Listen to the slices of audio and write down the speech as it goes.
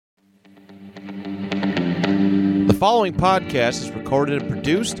following podcast is recorded and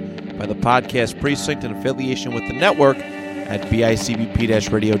produced by the Podcast Precinct in affiliation with the network at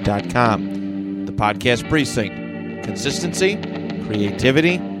bicbp-radio.com. The Podcast Precinct. Consistency,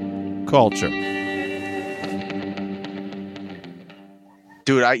 creativity, culture.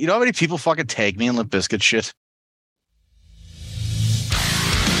 Dude, you know how many people fucking tag me in Limp Bizkit shit?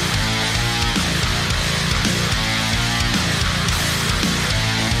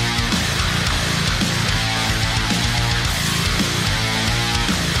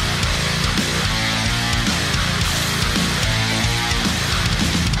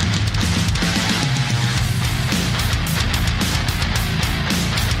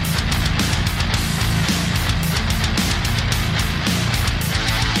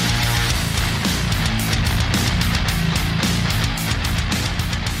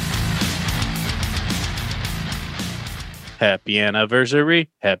 Happy anniversary,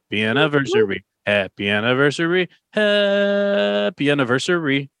 happy anniversary, happy anniversary, happy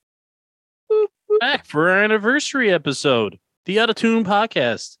anniversary. Back for our anniversary episode, the Out of Tune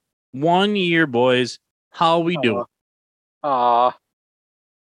podcast. 1 year, boys. How we doing? 1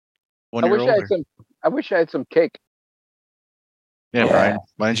 year older. I wish I had some cake. Yeah, Brian.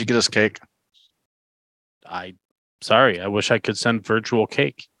 Why didn't you get us cake? I wish I could send virtual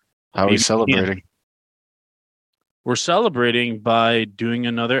cake. How are we celebrating? We're celebrating by doing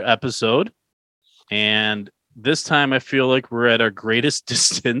another episode. And this time I feel like we're at our greatest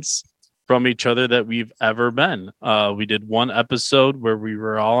distance from each other that we've ever been. We did one episode where we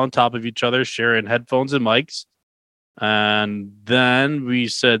were all on top of each other, sharing headphones and mics. And then we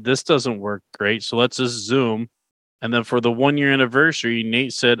said, this doesn't work great, so let's just Zoom. And then for the 1 year anniversary,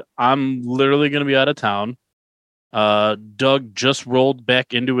 Nate said, I'm literally going to be out of town. Doug just rolled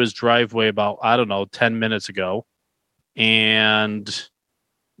back into his driveway about, 10 minutes ago. And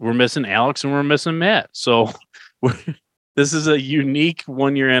we're missing Alex and we're missing Matt. So this is a unique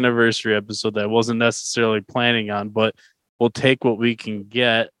 1 year anniversary episode that I wasn't necessarily planning on, but we'll take what we can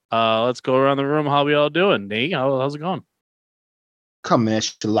get. Let's go around the room. How we all doing? Nate, how's it going? Coming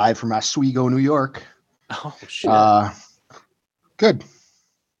at you live from Oswego, New York. Oh, shit. Good.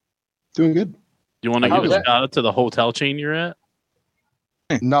 Doing good. You want to give a shout out to the hotel chain you're at?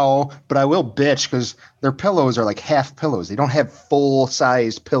 No, but I will bitch because their pillows are like half pillows. They don't have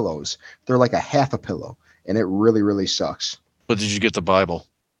full-size pillows. They're like a half a pillow, and it really, really sucks. But did you get the Bible?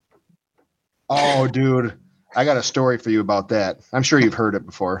 Oh, dude. I got a story for you about that. I'm sure you've heard it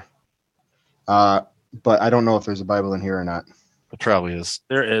before. But I don't know if there's a Bible in here or not. It probably is.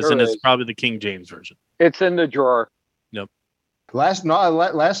 There is, There and is. it's probably the King James version. It's in the drawer. One of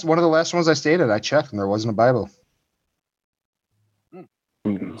the last ones I stayed at, I checked, and there wasn't a Bible.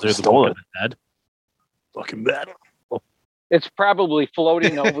 There's the one bad. Fucking bad. It's probably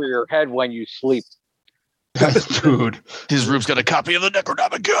floating over your head when you sleep. Dude. His room's got a copy of the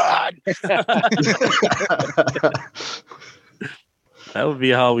Necronomicon. That would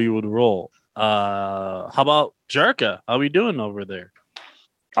be how we would roll. How about Jarka? How we doing over there?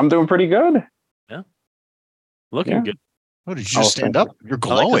 I'm doing pretty good. Looking good. Oh, did you just stand up? You're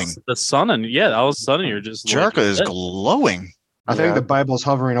glowing. Like the sun and all of a sudden you're just Jarka is glowing. I think the Bible's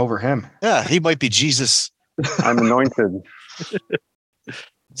hovering over him. Yeah, he might be Jesus. I'm anointed.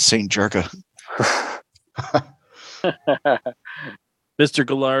 Saint Jarka. Mr.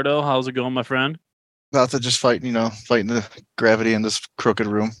 Gallardo, how's it going, my friend? Nothing, just fighting the gravity in this crooked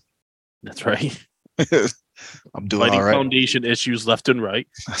room. That's right. I'm doing Fighting all right. foundation issues left and right.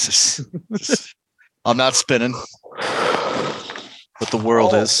 I'm not spinning, but the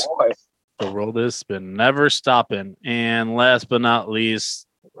world is. Boy. The world has been never stopping. And last but not least,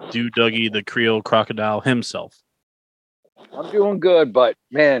 Dougie, the Creole crocodile himself. I'm doing good, but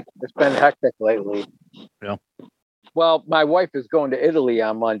man, it's been hectic lately. Yeah. Well, my wife is going to Italy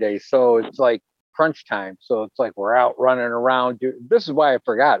on Monday, so it's like crunch time. So it's like we're out running around. This is why I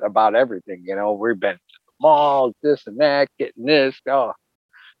forgot about everything. We've been to the mall, this and that, getting this.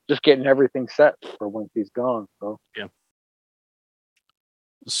 Just getting everything set for when she's gone. So yeah.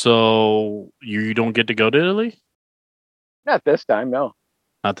 So you don't get to go to Italy? not this time, no.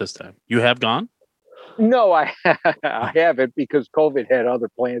 Not this time. You have gone? No, I haven't because COVID had other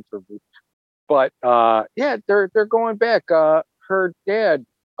plans for me. But they're going back. Her dad,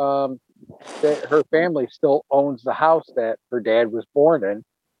 her family still owns the house that her dad was born in,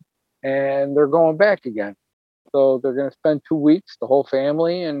 and they're going back again. So they're going to spend 2 weeks, the whole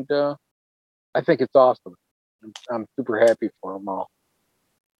family, and I think it's awesome. I'm super happy for them all.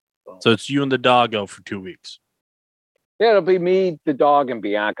 So it's you and the doggo for 2 weeks. Yeah, it'll be me, the dog, and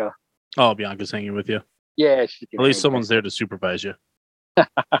Bianca. Oh, Bianca's hanging with you. Yeah, she can At least hang someone's there to supervise you.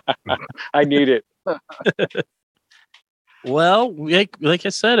 I need it. Well, like I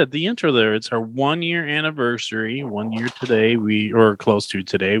said at the intro there, it's our 1 year anniversary. 1 year today, or close to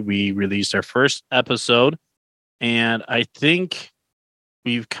today, we released our first episode. And I think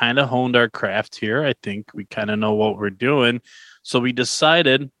we've kind of honed our craft here. I think we kind of know what we're doing. So we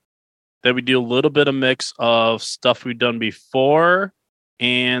decided that we do a little bit of mix of stuff we've done before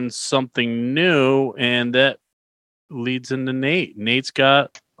and something new. And that leads into Nate. Nate's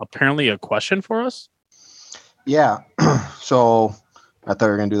got apparently a question for us. Yeah. So I thought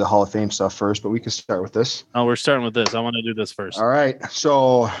we were going to do the Hall of Fame stuff first, but we can start with this. Oh, we're starting with this. I want to do this first. All right.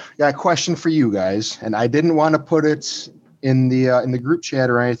 So got a question for you guys, and I didn't want to put it in the group chat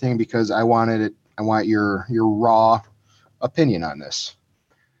or anything because I want your raw opinion on this.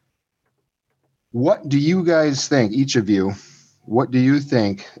 What do you guys think, each of you, what do you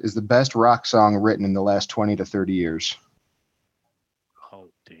think is the best rock song written in the last 20 to 30 years? Oh,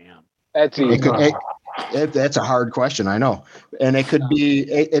 damn. That's easy. That's a hard question, I know. And it could be,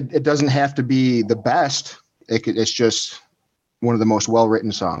 it doesn't have to be the best. It's just one of the most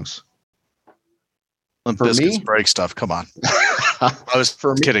well-written songs. Limp For Bizkit's me? break stuff. Come on. I was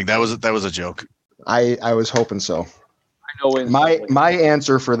kidding. That was a joke. I was hoping so. I know My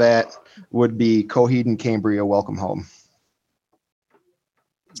answer for that would be Coheed and Cambria, Welcome Home.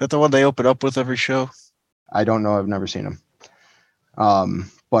 Is that the one they open up with every show? I don't know. I've never seen them.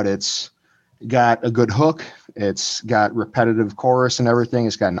 But it's got a good hook. It's got repetitive chorus and everything.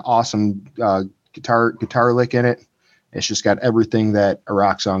 It's got an awesome guitar lick in it. It's just got everything that a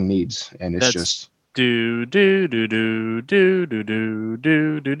rock song needs. And it's just do do do do do do do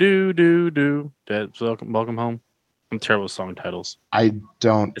do do do do do. That's welcome home. I'm terrible with song titles. I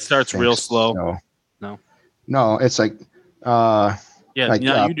don't. It starts real slow. No, it's like yeah. like,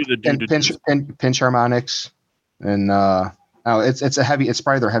 No, you do the do do. pinch harmonics, and it's a heavy. It's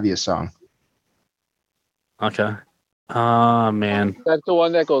probably their heaviest song. Okay. Oh man. That's the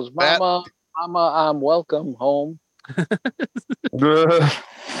one that goes, Mama, I'm welcome home. Wah,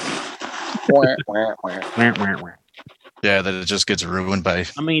 wah, wah. Yeah, that it just gets ruined by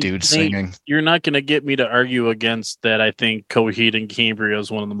dudes singing. You're not going to get me to argue against that. I think Coheed and Cambria is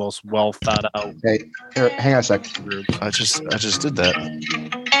one of the most well thought out. Hey, here, hang on a sec. I just did that.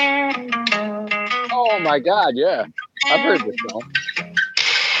 Oh my God, yeah. I've heard this song.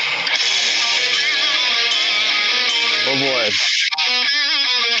 Oh boy.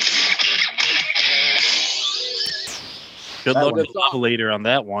 Good That luck was with a song. the later on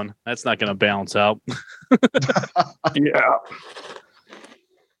that one. That's not going to balance out. Yeah.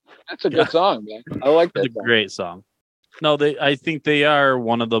 That's a good song, man. I like that It's a song. great song. No, I think they are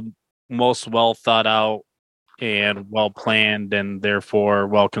one of the most well thought out and well planned and therefore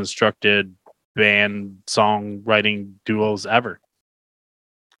well constructed band songwriting duos ever.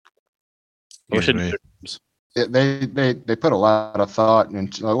 Excuse me. They put a lot of thought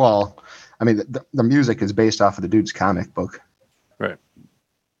into. Well, I mean, the music is based off of the dude's comic book. Right.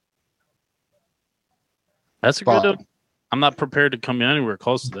 That's a But- good. I'm not prepared to come anywhere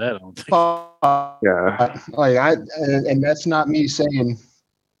close to that. I don't think. Yeah. And that's not me saying.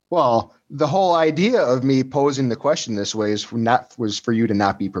 Well, the whole idea of me posing the question this way was for you to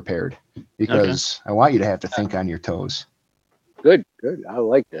not be prepared, because I want you to have to think on your toes. Good. I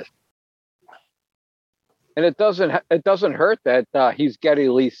like this. And it doesn't hurt that he's Geddy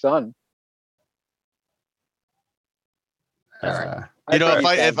Lee's son. Uh, I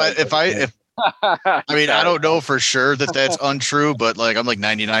mean, I don't know for sure that that's untrue, but like I'm like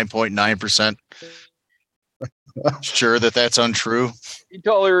 99.9% sure that that's untrue. He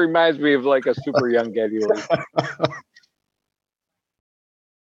totally reminds me of like a super young Geddy Lee.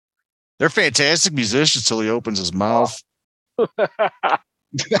 They're fantastic musicians till he opens his mouth.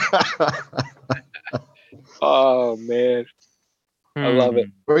 Oh man, I love it.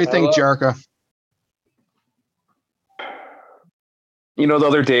 what do you think, Jarka? You know, the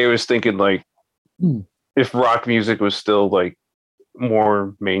other day I was thinking like if rock music was still like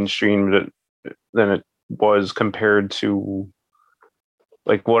more mainstream than it was compared to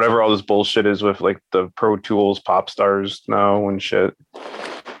like whatever all this bullshit is with like the Pro Tools pop stars now and shit.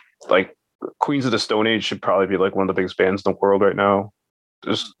 Like Queens of the Stone Age should probably be like one of the biggest bands in the world right now.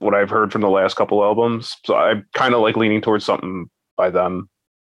 Just what I've heard from the last couple albums. So I'm kind of like leaning towards something by them.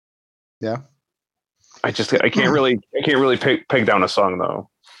 Yeah. I can't really peg down a song though.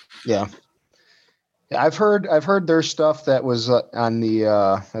 Yeah. I've heard their stuff that was on the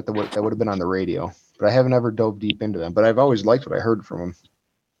that would have been on the radio, but I haven't ever dove deep into them. But I've always liked what I heard from them.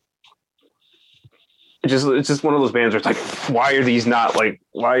 It's just one of those bands where it's like, why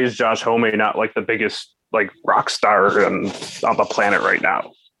is Josh Homme not like the biggest like rock star on the planet right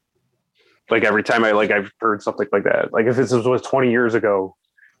now? Like every time I've heard something like that. Like if this was 20 years ago,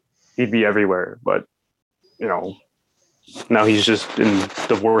 he'd be everywhere. But now he's just in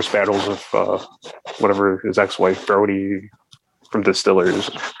divorce battles with whatever his ex-wife Brody from Distillers.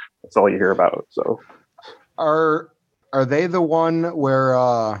 That's all you hear about. So Are they the one where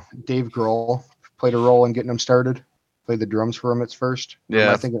Dave Grohl played a role in getting him started? Played the drums for him at first? Or am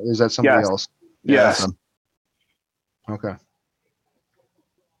Yeah. I thinking, is that somebody Yes. else? yes. Okay.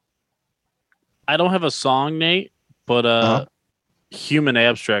 I don't have a song, Nate, but Uh-huh. Human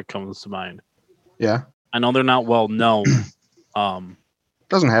Abstract comes to mind. Yeah. I know they're not well known.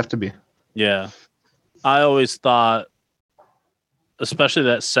 Doesn't have to be. Yeah. I always thought, especially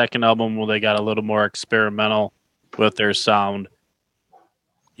that second album where they got a little more experimental with their sound,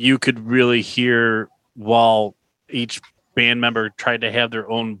 you could really hear while each band member tried to have their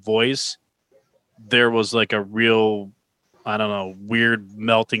own voice, there was like a real, I don't know, weird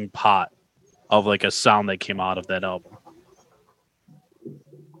melting pot of like a sound that came out of that album.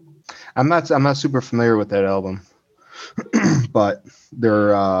 I'm not super familiar with that album, but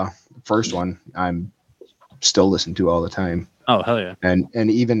their first one I'm still listening to all the time, Oh, hell yeah. and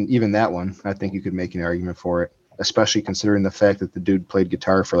even that one, I think you could make an argument for it, especially considering the fact that the dude played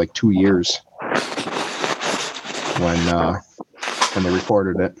guitar for like 2 years when they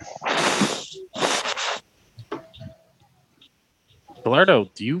recorded it.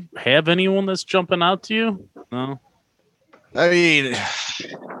 Bilardo, do you have anyone that's jumping out to you? No? I mean,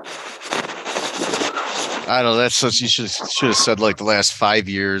 I don't know. That's what you should have said like the last 5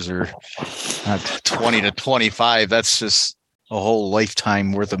 years or 20 to 25. That's just a whole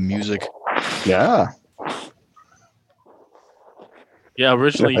lifetime worth of music. Yeah. Yeah,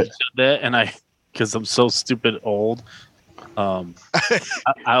 originally Yeah. you said that, and because I'm so stupid old, I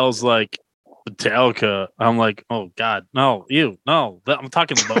was like, Metallica. I'm like, oh God, no, no. I'm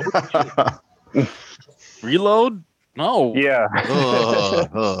talking about Reload. No, Yeah. Ugh,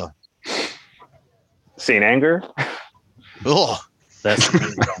 ugh, Saint Anger. ugh. that's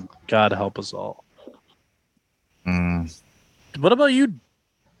God help us all. Mm. What about you,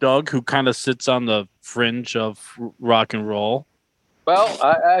 Doug, who kind of sits on the fringe of rock and roll? Well,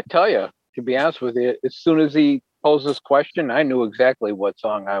 I tell you, to be honest with you, as soon as he posed this question, I knew exactly what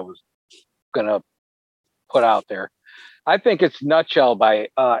song I was gonna put out there. I think it's "Nutshell" by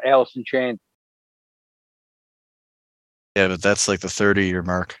Alice in Chains. Yeah, but that's like the 30-year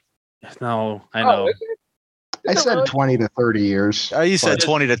mark. No, I know. Oh, is it? I Is it said really? 20 to 30 years. You said But-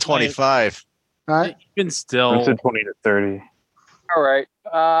 20 to 25. Even I still, said 20 to 30. All right.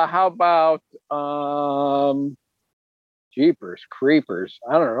 How about Jeepers Creepers?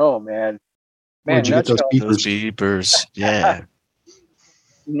 I don't know, man. Where'd you get those Nutshell, Those beepers? beepers. Yeah.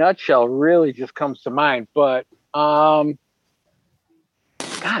 Nutshell really just comes to mind. But God,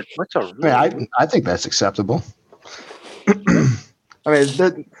 what's a really I think that's acceptable. I mean,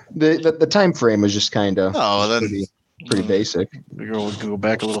 the time frame was just kind of Oh, then pretty basic. we'll go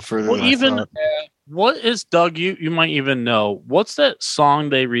back a little further. Well, than I even thought. what is Doug? You might even know what's that song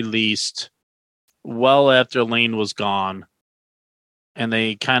they released well after Lane was gone, and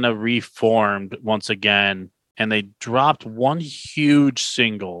they kind of reformed once again, and they dropped one huge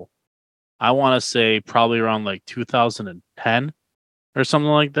single. I want to say probably around like 2010 or something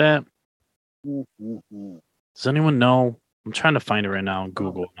like that. Does anyone know? I'm trying to find it right now on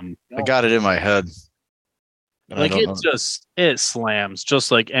Google. I got it in my head. but I Like don't know. it slams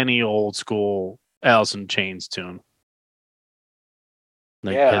just like any old school Alice in Chains tune.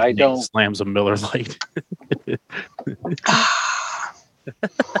 Like Yeah, his I name don't- slams a Miller Lite.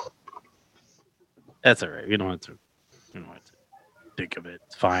 That's all right. We don't have to think of it.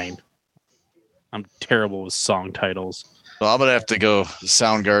 It's fine. I'm terrible with song titles. Well, I'm gonna have to go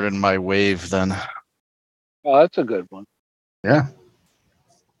Soundgarden my wave then. Oh, that's a good one. Yeah.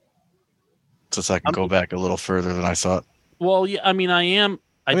 Since I can go back a little further than I thought. Well, yeah, I mean, I am.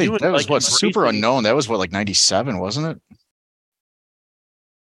 I Wait, do. that was like what Super embracing- Unknown. That was what, like 97, wasn't it?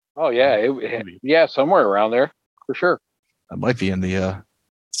 Oh yeah, Maybe. yeah, somewhere around there for sure. That might be in the.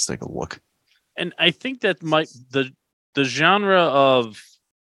 Let's take a look. And I think that the genre of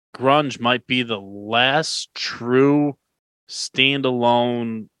grunge might be the last true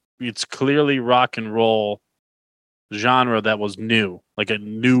standalone. It's clearly rock and roll genre that was new, like a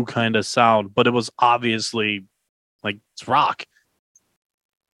new kind of sound, but it was obviously like it's rock.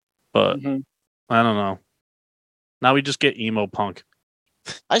 But Mhm. I don't know. Now we just get emo punk.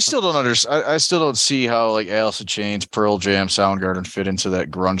 I still don't understand. I still don't see how like Alice in Chains, Pearl Jam, Soundgarden fit into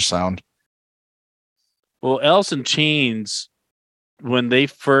that grunge sound. Well, Alice in Chains, when they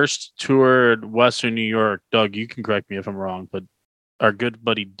first toured Western New York, Doug, you can correct me if I'm wrong, but our good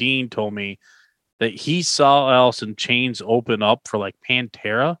buddy Dean told me that he saw Alice in Chains open up for like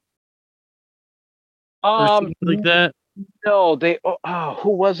Pantera or something like that. No, they. Who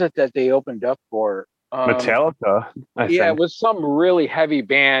was it that they opened up for? Metallica. I Yeah, think. it was some really heavy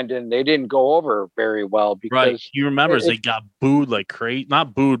band, and they didn't go over very well because Right. He remembers they got booed like crazy.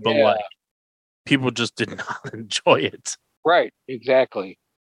 Not booed, but Yeah. like people just did not enjoy it. Right, exactly.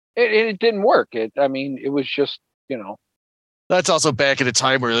 It didn't work. It was just, That's also back in a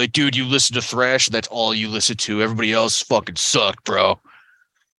time where like, dude, you listen to thrash, and that's all you listen to. Everybody else fucking sucked, bro.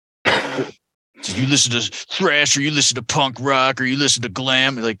 So you listen to thrash, or you listen to punk rock, or you listen to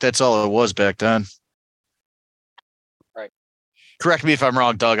glam. Like that's all it was back then. Right. Correct me if I'm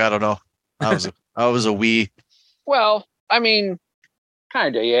wrong, Doug. I don't know. I was a wee. well, kind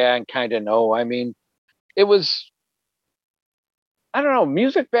of, yeah, and kind of no. It was, I don't know.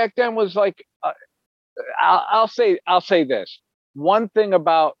 Music back then was like, I'll say this. One thing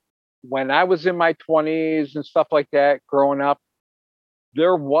about when I was in my 20s and stuff like that, growing up,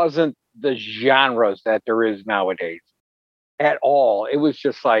 there wasn't the genres that there is nowadays at all. It was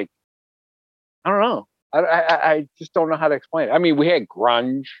just like, I don't know. I just don't know how to explain it. We had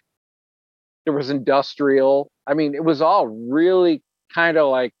grunge. There was industrial. It was all really kind of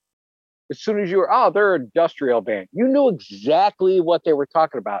like, as soon as you were, they're an industrial band. You knew exactly what they were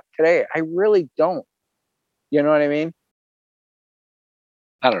talking about. Today, I really don't. You know what I mean?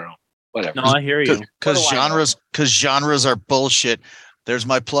 I don't know. Whatever. No, I hear you. Because genres are bullshit. There's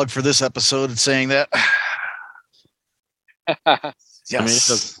my plug for this episode and saying that.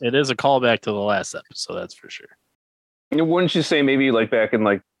 Yes. It is a callback to the last episode, that's for sure. Wouldn't you say maybe like back in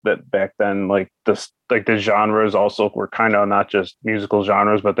like that back then, like the genres also were kind of not just musical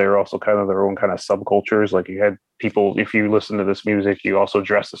genres, but they were also kind of their own kind of subcultures. Like you had people, if you listen to this music, you also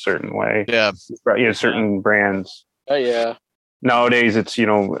dress a certain way. Yeah. You had certain brands. Oh yeah. Nowadays it's, you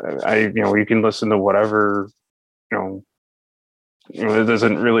can listen to whatever, it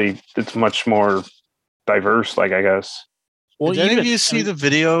doesn't really, it's much more diverse, like, I guess. Well, Did any of you see the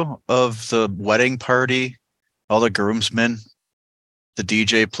video of the wedding party? All the groomsmen, the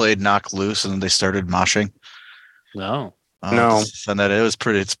DJ played "Knock Loose" and they started moshing. No. No. And that it's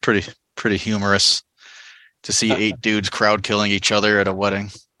pretty humorous to see 8 dudes crowd killing each other at a wedding.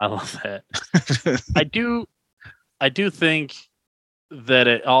 I love that. I do think that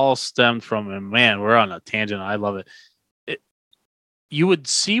it all stemmed from, and man, we're on a tangent. I love it. You would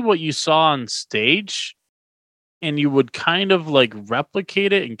see what you saw on stage, and you would kind of like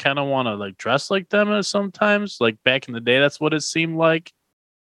replicate it and kind of want to like dress like them as sometimes. Like back in the day, that's what it seemed like.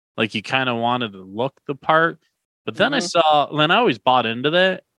 Like you kind of wanted to look the part. But then I always bought into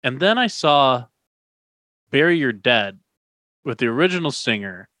that. And then I saw Bury Your Dead with the original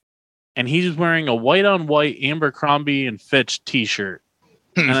singer. And he's wearing a white on white Abercrombie and Fitch t-shirt.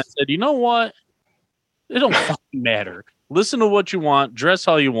 And I said, you know what? It don't fucking matter. Listen to what you want, dress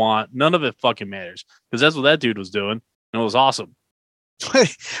how you want. None of it fucking matters. Because that's what that dude was doing. And it was awesome.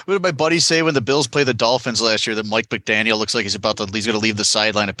 What did my buddy say when the Bills played the Dolphins last year that Mike McDaniel looks like he's going to leave the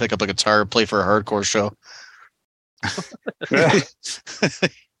sideline and pick up a guitar and play for a hardcore show? That's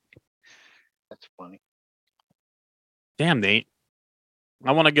funny. Damn, Nate.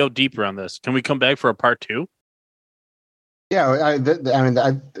 I want to go deeper on this. Can we come back for a part 2? Yeah, I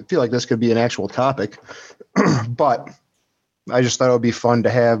feel like this could be an actual topic, but I just thought it would be fun to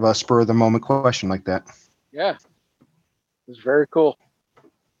have a spur of the moment question like that. Yeah. It was very cool.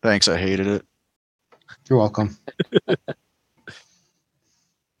 Thanks, I hated it. You're welcome.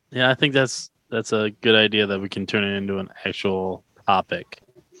 Yeah, I think that's a good idea that we can turn it into an actual topic.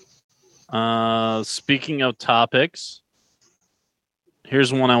 Speaking of topics,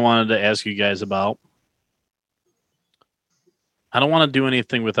 here's one I wanted to ask you guys about. I don't want to do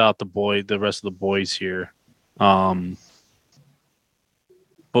anything without the rest of the boys here. But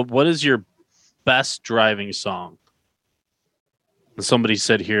what is your best driving song? And somebody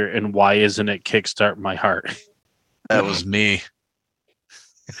said here, and why isn't it Kickstart My Heart? That was me.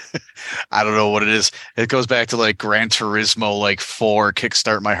 I don't know what it is. It goes back to like Gran Turismo, like 4.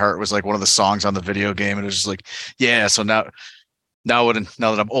 Kickstart My Heart was like one of the songs on the video game, and it was just like, yeah. So now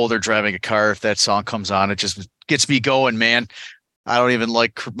that I'm older, driving a car, if that song comes on, it just gets me going, man. I don't even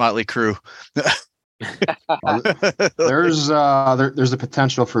like Motley Crue. There's the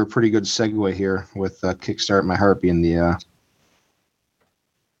potential for a pretty good segue here with Kickstart My Heart being the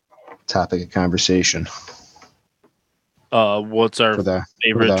topic of conversation. What's our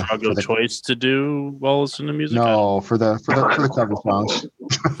favorite drug of the choice to do while listening to music? No, for the cover songs.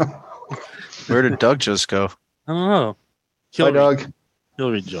 Where did Doug just go? I don't know. Hi, Doug. He'll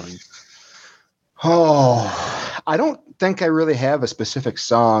rejoin. Oh, I don't think I really have a specific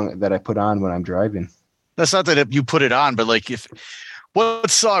song that I put on when I'm driving. That's not that you put it on, but like what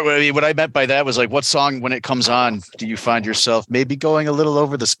song? I mean, what I meant by that was like, what song when it comes on, do you find yourself maybe going a little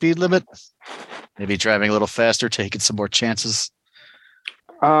over the speed limit? Maybe driving a little faster, taking some more chances?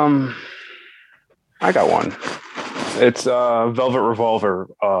 I got one. It's Velvet Revolver,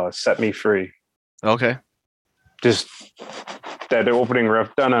 Set Me Free. Okay. Just that opening riff,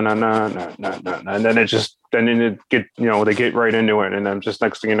 and then it get, they get right into it, and then just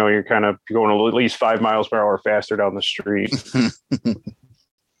next thing you know, you're going at least 5 miles per hour faster down the street.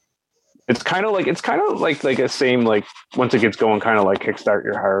 It's kind of like a same, like once it gets going, kind of like Kickstart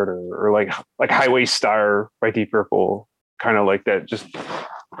Your Heart or like Highway Star by Deep Purple, kind of like that. Just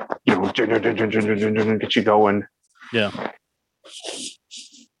get you going. Yeah.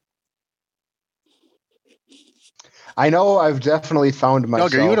 I know I've definitely found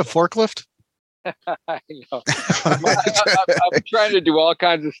myself. Doug, are you in a forklift? I know. I'm trying to do all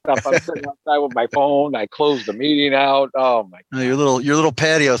kinds of stuff. I'm sitting outside with my phone. I closed the meeting out. Oh my God. Your little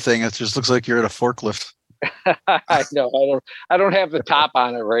patio thing. It just looks like you're at a forklift. I know. I don't have the top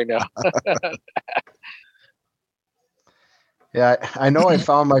on it right now. Yeah, I know I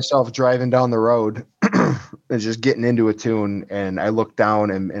found myself driving down the road and just getting into a tune, and I look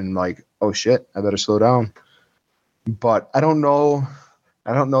down and like, oh shit, I better slow down. But I don't know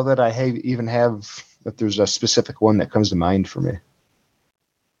that I even have that there's a specific one that comes to mind for me.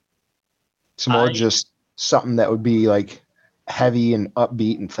 It's more just something that would be like heavy and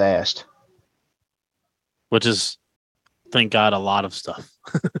upbeat and fast. Which is, thank God, a lot of stuff.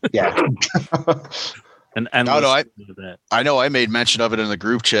 Yeah. And I know I made mention of it in the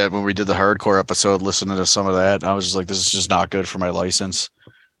group chat when we did the hardcore episode, listening to some of that. I was just like, this is just not good for my license.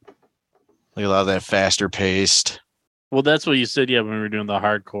 Like a lot of that faster paced. Well, that's what you said, yeah, when we were doing the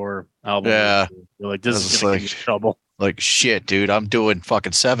hardcore album. Yeah. You're like, this is going to get me in trouble. Like, shit, dude, I'm doing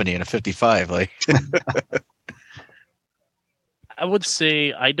fucking 70 and a 55. Like, I would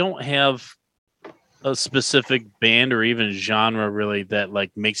say I don't have a specific band or even genre really that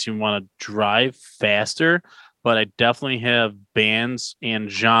like makes you want to drive faster, but I definitely have bands and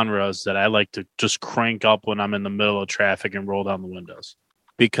genres that I like to just crank up when I'm in the middle of traffic and roll down the windows,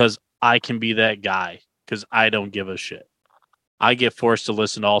 because I can be that guy, because I don't give a shit. I get forced to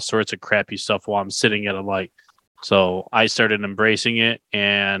listen to all sorts of crappy stuff while I'm sitting at a light. So I started embracing it,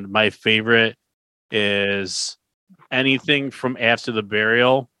 and my favorite is anything from After the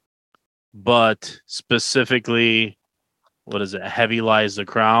Burial, but specifically, what is it? Heavy Lies the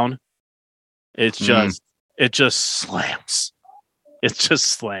Crown. It's just, it just slams. It just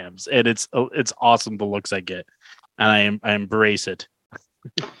slams, and it's awesome the looks I get, and I embrace it.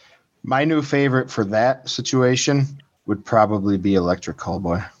 My new favorite for that situation would probably be Electric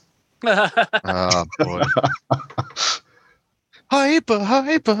Callboy. Oh boy.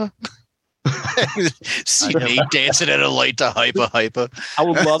 Hyper. See Nate dancing at a light to hyper. I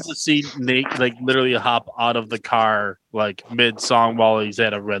would love to see Nate like literally hop out of the car like mid song while he's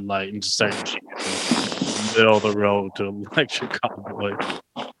at a red light and just start jamming in the middle of the road to Electric Callboy.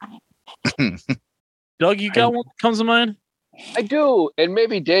 Doug, you got one that comes to mind? I do, and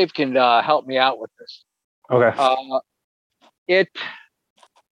maybe Dave can help me out with this. Okay.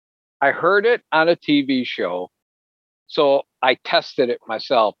 I heard it on a TV show, so I tested it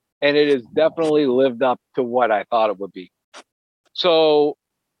myself, and it has definitely lived up to what I thought it would be. So,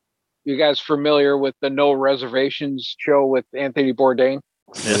 you guys familiar with the No Reservations show with Anthony Bourdain?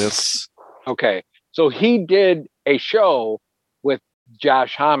 Yes. Okay, so he did a show with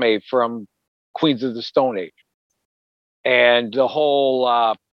Josh Homme from Queens of the Stone Age. And the whole,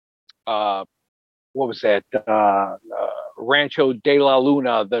 what was that? Rancho de la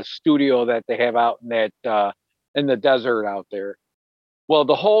Luna, the studio that they have out in that in the desert out there. Well,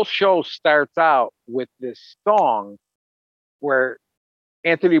 the whole show starts out with this song where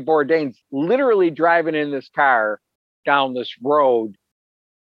Anthony Bourdain's literally driving in this car down this road,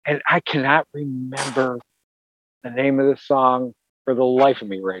 and I cannot remember the name of the song for the life of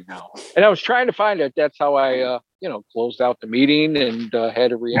me right now. And I was trying to find it. That's how I, closed out the meeting and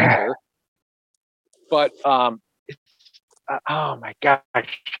had a reactor. But it's, oh my gosh,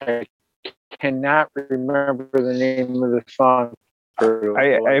 I cannot remember the name of the song.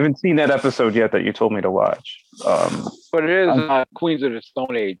 I haven't seen that episode yet that you told me to watch. But it is Queens of the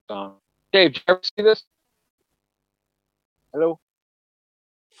Stone Age song. Dave, did you ever see this? Hello?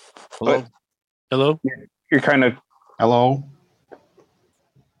 Hello? You're kind of... Hello?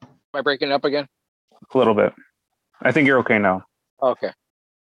 Am I breaking up again? A little bit. I think you're okay now. Okay.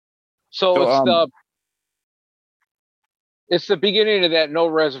 So it's the beginning of that No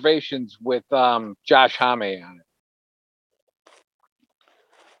Reservations with Josh Homme on it.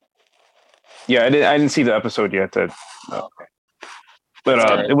 Yeah, I didn't see the episode yet. But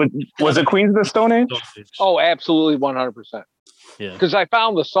was it Queens of the Stone Age? Oh, absolutely, 100%. Yeah. Because I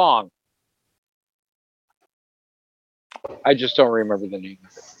found the song. I just don't remember the name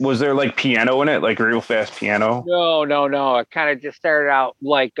of it. Was there like piano in it, like real fast piano? No. It kind of just started out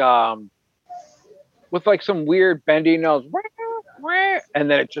like with like some weird bending notes,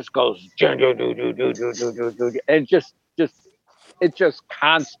 and then it just goes and it's just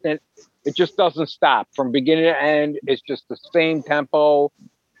constant. It just doesn't stop from beginning to end. It's just the same tempo,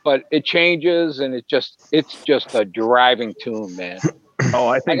 but it changes, and it's just a driving tune, man. Oh,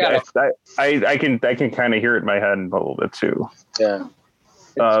 I think I can kind of hear it in my head a little bit too. Yeah.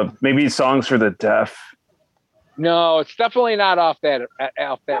 Maybe Songs for the Deaf. No, it's definitely not off that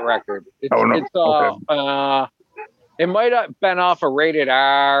record. It's, no. Okay. It might have been off a Rated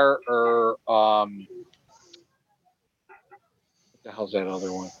R or what the hell's that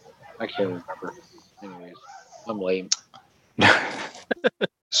other one? I can't remember. Anyways, I'm lame.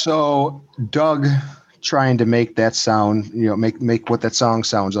 So Doug trying to make that sound, make what that song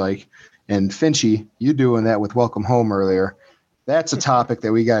sounds like, and Finchy, you doing that with Welcome Home earlier. That's a topic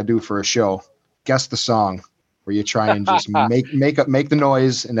that we got to do for a show. Guess the song, where you try and just make the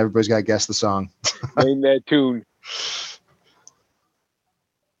noise, and everybody's got to guess the song. Name that tune.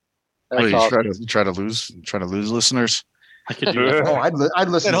 That's awesome. Try to lose listeners. I could do that. Oh, I'd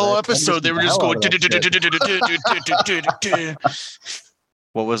listen. That whole to episode, they were just going.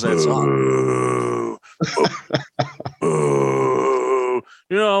 What was that song?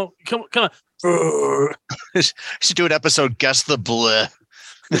 Come on. Should do an episode. Guess the bleh.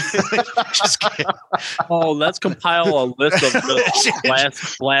 Just kidding. Oh, let's compile a list of the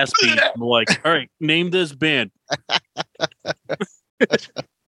blast beats. I'm like, all right, name this band.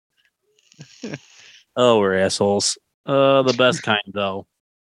 Oh, we're assholes. The best kind, though.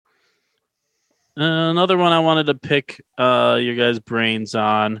 Another one I wanted to pick your guys' brains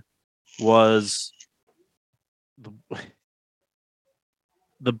on was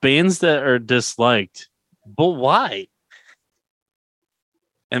the bands that are disliked, but why?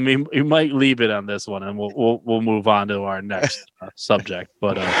 And we might leave it on this one, and we'll move on to our next subject.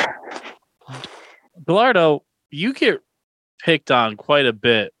 But Bilardo, you get picked on quite a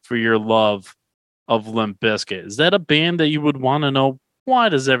bit for your love of Limp Bizkit. Is that a band that you would want to know? Why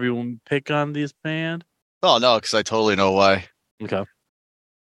does everyone pick on this band? Oh no, because I totally know why. Okay.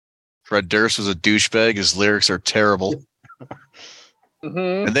 Fred Durst was a douchebag. His lyrics are terrible.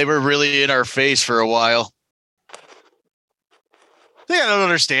 Mm-hmm. And they were really in our face for a while. The thing I don't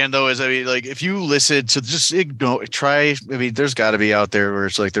understand though is, like if you listen to just there's got to be out there where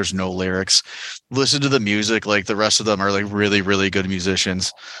it's like there's no lyrics. Listen to the music, like the rest of them are like really, really good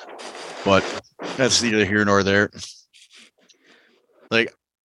musicians. But that's neither here nor there. Like,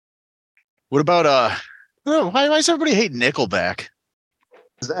 what about why does everybody hate Nickelback?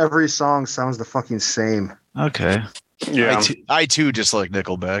 Because every song sounds the fucking same. Okay. Yeah. I too just like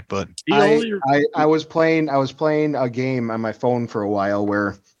Nickelback, but I was playing a game on my phone for a while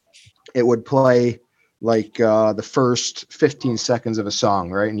where it would play like the first 15 seconds of a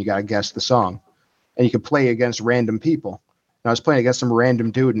song, right? And you got to guess the song. And you could play against random people. And I was playing against some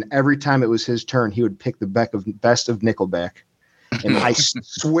random dude, and every time it was his turn, he would pick the best of Nickelback. And I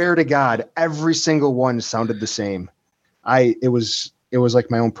swear to God, every single one sounded the same. It was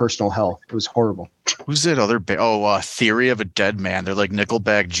like my own personal hell. It was horrible. Who's that other band? Oh, Theory of a Dead Man. They're like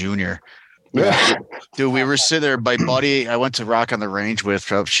Nickelback Jr. Yeah. Dude, we were sitting there. My buddy, I went to Rock on the Range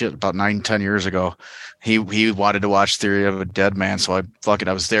with about 9-10 years ago. He wanted to watch Theory of a Dead Man, so I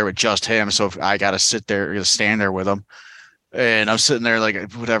was there with just him. So I got to stand there with him. And I'm sitting there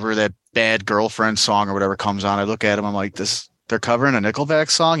like whatever that Bad Girlfriend song or whatever comes on. I look at him. I'm like, they're covering a Nickelback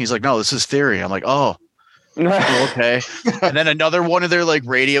song. He's like, no, this is Theory. I'm like, oh. Okay. And then another one of their like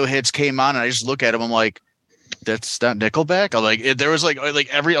radio hits came on, and I just look at him. I'm like, that's not Nickelback. I'm like, there was like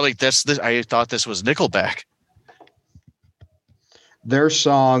this. I thought this was Nickelback. Their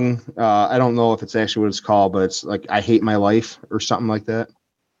song, I don't know if it's actually what it's called, but it's like I Hate My Life or something like that.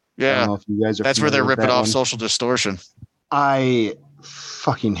 I don't Yeah, know if you guys are that's where they're familiar with ripping that off one. Social Distortion. I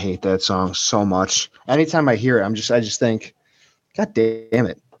fucking hate that song so much. Anytime I hear it, I just think, God damn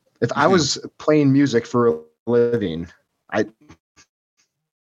it. If I was playing music for a living, I'll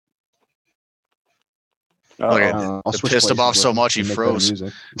It switch pissed him places off so with much he and make froze.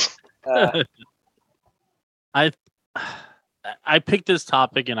 better music. I picked this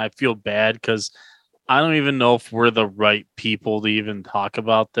topic and I feel bad because I don't even know if we're the right people to even talk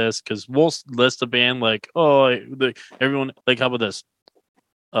about this, because we'll list a band like, everyone, like, how about this?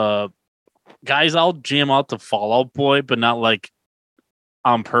 Guys, I'll jam out to Fall Out Boy, but not like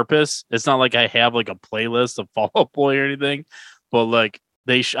on purpose. It's not like I have like a playlist of Fall Out Boy or anything, but like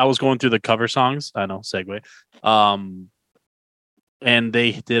I was going through the cover songs. I know, segue. And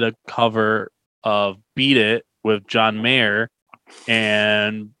they did a cover of Beat It with John Mayer,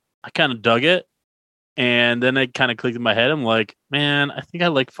 and I kind of dug it. And then it kind of clicked in my head. I'm like, man, I think I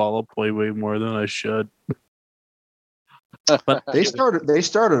like Fall Out Boy way more than I should. But They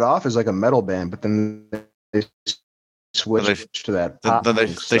started off as like a metal band, but then they switched to that pop. then they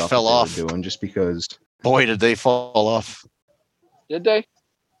stuff fell that they were off. doing just because. Boy, did they fall off. Did they?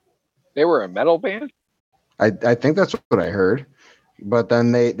 They were a metal band? I think that's what I heard, but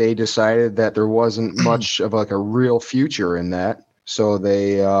then they decided that there wasn't much of like a real future in that, so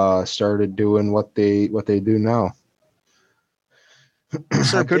they started doing what they do now.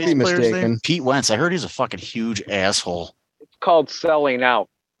 I could be mistaken. Pete Wentz. I heard he's a fucking huge asshole. It's called Selling Out.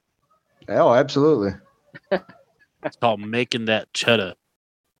 Oh, absolutely. it's called making that cheddar.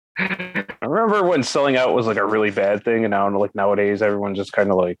 I remember when selling out was like a really bad thing, and now like nowadays everyone's just kind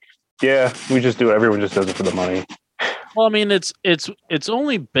of like, yeah, we just do it. Everyone just does it for the money. Well, I mean, it's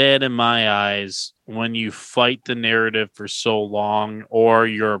only bad in my eyes when you fight the narrative for so long, or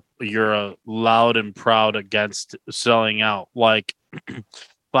you're loud and proud against selling out, like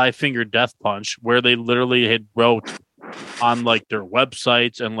Five Finger Death Punch, where they literally had wrote on like their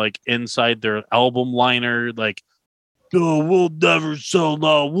websites and like inside their album liner, like, "No, we'll never sell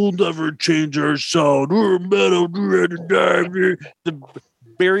out. We'll never change our sound. We're metal." The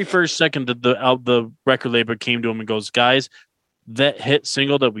very first second that the record label came to him and goes, "Guys, that hit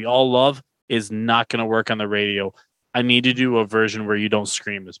single that we all love is not going to work on the radio. I need to do a version where you don't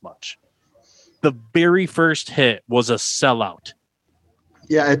scream as much." The very first hit was a sellout.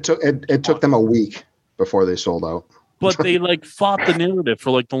 Yeah, it took them a week before they sold out. But they like fought the narrative for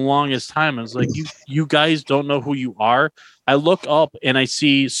like the longest time. I was like, you guys don't know who you are. I look up and I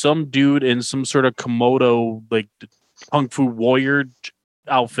see some dude in some sort of Komodo like Kung Fu warrior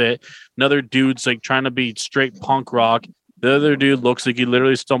outfit. Another dude's like trying to be straight punk rock. The other dude looks like he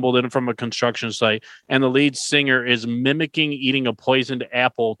literally stumbled in from a construction site. And the lead singer is mimicking eating a poisoned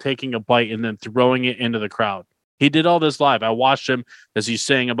apple, taking a bite, and then throwing it into the crowd. He did all this live. I watched him as he's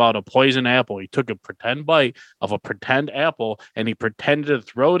saying about a poison apple. He took a pretend bite of a pretend apple and he pretended to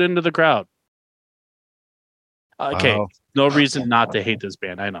throw it into the crowd. Okay, Wow. No reason not to hate this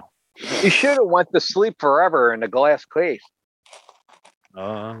band. I know. You should have went to Sleep Forever in a glass case.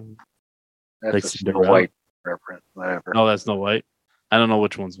 Like That's a Snow Cinderella? White reference. Whatever. No, that's Snow White. I don't know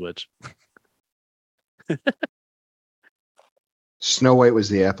which one's which. Snow White was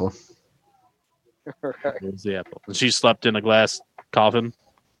the apple. It was the apple. And she slept in a glass coffin.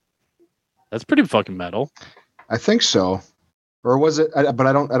 That's pretty fucking metal. I think so, or was it? But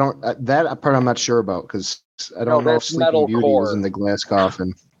I don't. That part I'm not sure about because I don't know if that's Sleeping Beauty was metalcore. in the glass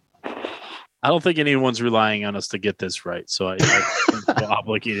coffin. I don't think anyone's relying on us to get this right, so I feel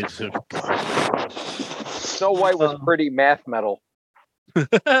obligated to. Snow White was pretty math metal.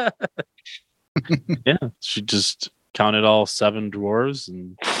 Yeah, she just counted all 7 drawers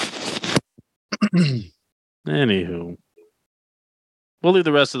and. Anywho, we'll leave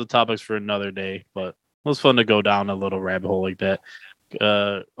the rest of the topics for another day, but it was fun to go down a little rabbit hole like that.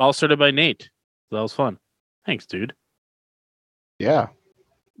 All started by Nate. So that was fun. Thanks, dude. Yeah.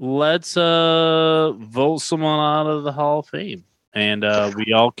 Let's vote someone out of the Hall of Fame. And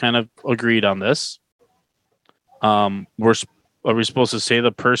we all kind of agreed on this. Are we supposed to say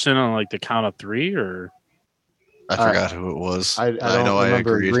the person on like the count of 3 or? I forgot who it was. I don't know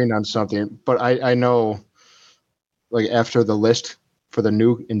remember I agreed. agreeing on something, but I know, like after the list for the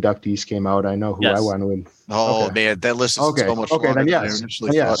new inductees came out, I know who I Yes. wanted. Oh Okay. man, that list is Okay. so much Okay. longer Then than I yes.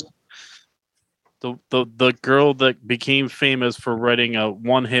 initially Yes. thought. The girl that became famous for writing a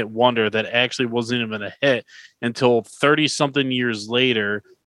one-hit wonder that actually wasn't even a hit until 30-something years later,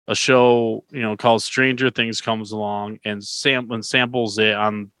 a show called Stranger Things comes along and samples it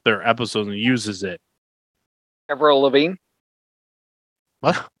on their episodes and uses it. Avril Lavigne.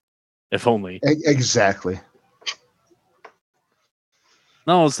 What? If only. Exactly.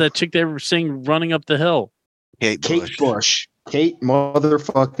 No, it's that chick they were saying running up the hill. Kate Bush. Kate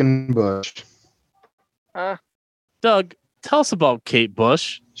motherfucking Bush. Doug, tell us about Kate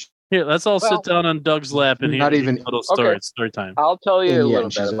Bush. Here, let's all sit down on Doug's lap and hear Not a even- little story. Okay. It's story time. I'll tell you a Yeah, little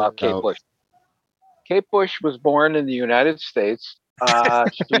she's bit about Kate out. Bush. Kate Bush was born in the United States.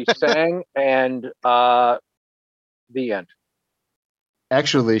 She sang, and the end.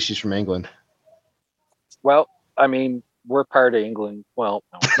 Actually, she's from England. Well, I mean, we're part of England. Well,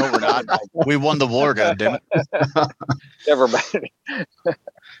 No, we're not. We won the war, goddammit. never mind.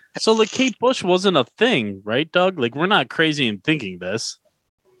 So, like, Kate Bush wasn't a thing, right, Doug? Like, we're not crazy in thinking this.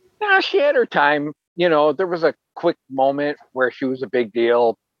 She had her time. You know, there was a quick moment where she was a big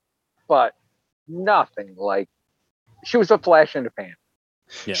deal, but nothing like she was a flash in the pan.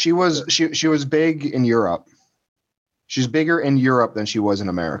 Yeah. She was big in Europe. She's bigger in Europe than she was in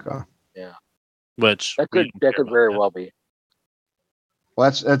America. Yeah, Which that could very well be. Well,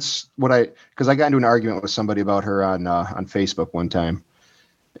 that's what because I got into an argument with somebody about her on Facebook one time,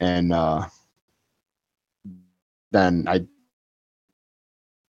 and then I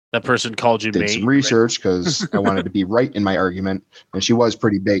that person called you did mate. some research because I wanted to be right in my argument, and she was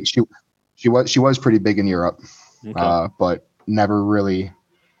pretty big. She was pretty big in Europe, Okay. but never really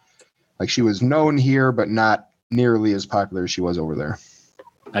like she was known here, but not nearly as popular as she was over there.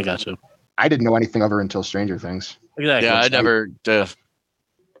 I got you. I didn't know anything of her until Stranger Things. Exactly. Yeah, I never.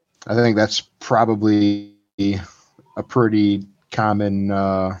 I think that's probably a pretty common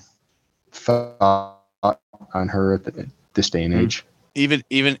thought on her at this day and age. Even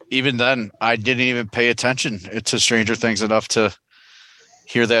then, I didn't even pay attention to Stranger Things enough to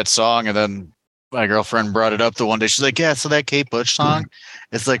hear that song, and then my girlfriend brought it up the one day. She's like, "Yeah, so that Kate Bush song,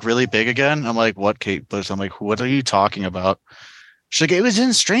 it's like really big again." I'm like, "What Kate Bush?" I'm like, "What are you talking about?" She's like, "It was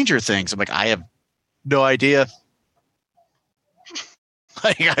in Stranger Things." I'm like, "I have no idea."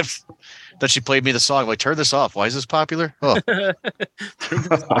 Like that she played me the song. I'm like, turn this off. Why is this popular? Oh,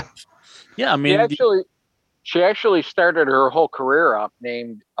 Yeah, I mean, She actually started her whole career off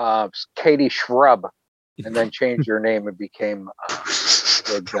named Katie Shrub, and then changed her name and became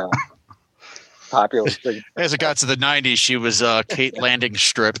popular. as it got to the '90s, she was Kate Landing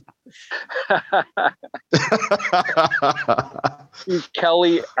Strip. She's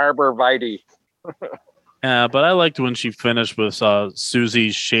Kelly Arborvitae. but I liked when she finished with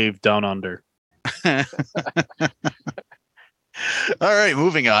Susie's Shaved Down Under. All right,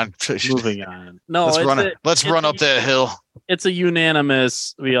 moving on. Moving on. No, let's run up that hill. It's a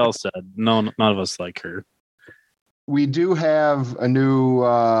unanimous. We all said no. None of us like her. We do have a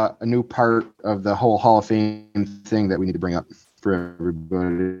new part of the whole Hall of Fame thing that we need to bring up for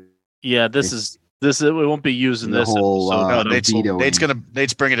everybody. Yeah, this is it won't be used in The this whole, episode.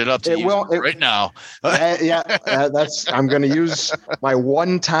 Nate's bringing it up to you right now. That's I'm going to use my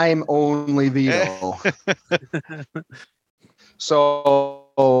one-time only veto. So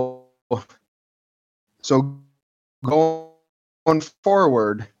going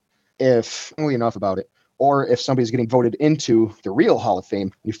forward, if only enough about it, or if somebody's getting voted into the real Hall of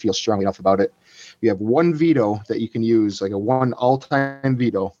Fame, you feel strongly enough about it, you have one veto that you can use, like a one all-time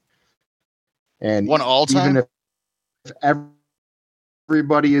veto. And one all-time? Even if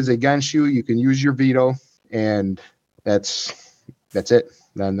everybody is against you, you can use your veto, and that's it.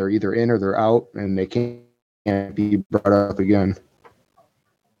 Then they're either in or they're out, and they can't be brought up again.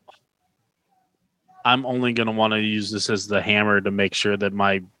 I'm only going to want to use this as the hammer to make sure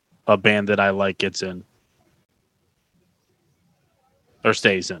that a band that I like gets in. Or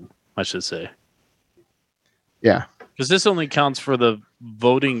stays in, I should say. Yeah. Because this only counts for the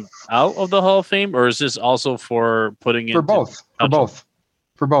voting out of the Hall of Fame, or is this also for putting in? For both.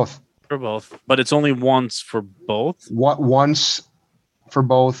 For both. But it's only once for both? Once for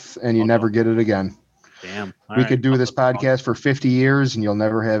both, and you never get it again. Damn. We could do this podcast for 50 years, and you'll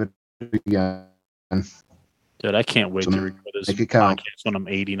never have it again. Dude, I can't wait to record this podcast when I'm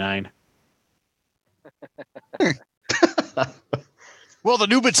 89. Well, the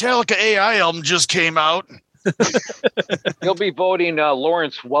new Metallica AI album just came out. You'll be voting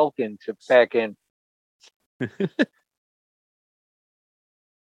Lawrence Welkin to back in.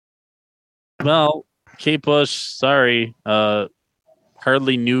 Well, Kate Bush, sorry.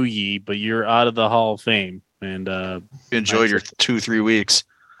 Hardly knew ye, but you're out of the Hall of Fame. And enjoy your 2-3 weeks.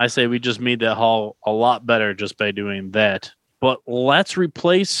 I say we just made that hall a lot better just by doing that. But let's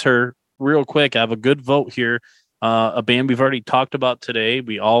replace her real quick. I have a good vote here. A band we've already talked about today.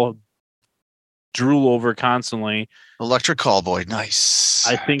 We all drool over constantly. Electric Callboy, nice.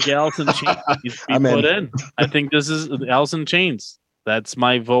 I think Alice in Chains needs to be put in. I think this is Alice in Chains. That's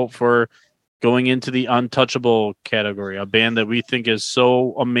my vote for going into the untouchable category. A band that we think is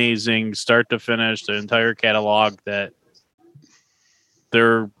so amazing, start to finish, the entire catalog, that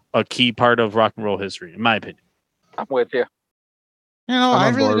they're a key part of rock and roll history, in my opinion. I'm with you. You know,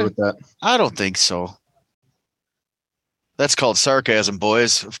 I'm on board with that. I don't think so. That's called sarcasm,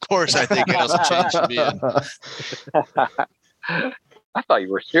 boys. Of course, I think Alice in Chains should be in. I thought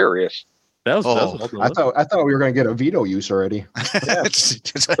you were serious. That was I thought we were going to get a veto use already.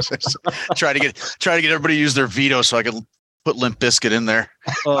 Try to get everybody to use their veto so I can put Limp Bizkit in there.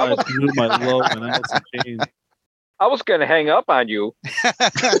 Oh, I blew my low on Alice in Chains. I was going to hang up on you.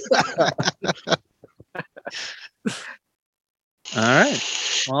 All right.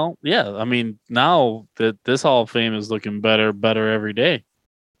 Well, yeah. I mean, now that this Hall of Fame is looking better every day.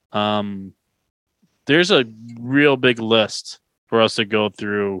 There's a real big list for us to go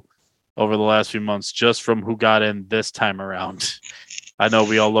through over the last few months, just from who got in this time around. I know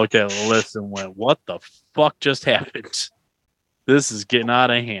we all looked at the list and went, "What the fuck just happened?" This is getting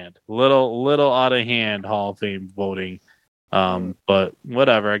out of hand. Little out of hand Hall of Fame voting. But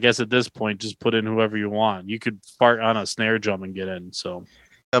whatever. I guess at this point, just put in whoever you want. You could fart on a snare drum and get in. So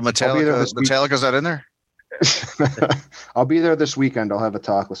Metallica's not in there? I'll be there this weekend. I'll have a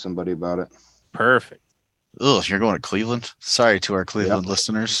talk with somebody about it. Perfect. Ugh, you're going to Cleveland? Sorry to our Cleveland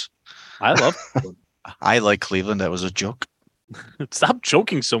listeners. I love Cleveland. I like Cleveland. That was a joke. Stop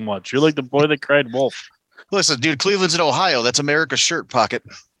joking so much. You're like the boy that cried wolf. Listen, dude, Cleveland's in Ohio. That's America's shirt pocket.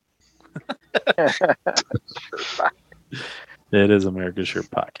 It is America's shirt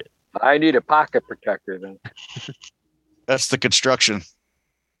pocket. I need a pocket protector then. That's the construction.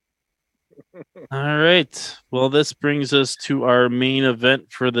 All right. Well, this brings us to our main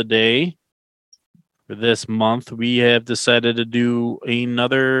event for the day. For this month, we have decided to do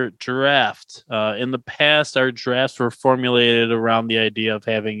another draft. In the past, our drafts were formulated around the idea of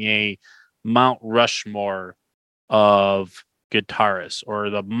having a Mount Rushmore of guitarists, or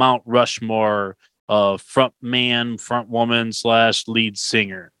the Mount Rushmore of front man, front woman / lead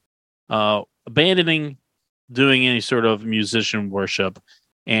singer. Abandoning doing any sort of musician worship,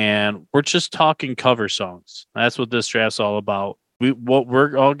 and we're just talking cover songs. That's what this draft's all about. What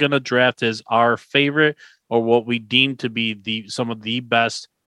we're all going to draft is our favorite, or what we deem to be some of the best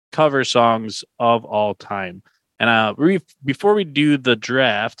cover songs of all time. And before we do the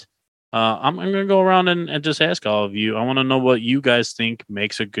draft, I'm going to go around and just ask all of you. I want to know what you guys think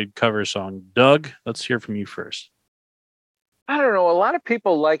makes a good cover song. Doug, let's hear from you first. I don't know. A lot of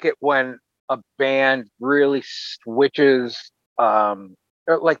people like it when a band really switches, or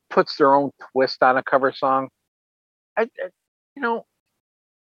like puts their own twist on a cover song. I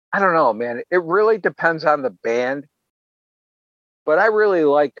don't know, man. It really depends on the band. But I really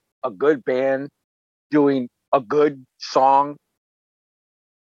like a good band doing a good song.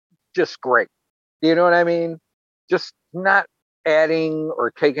 Just great. You know what I mean? Just not adding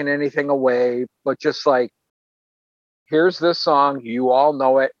or taking anything away, but just like, here's this song, you all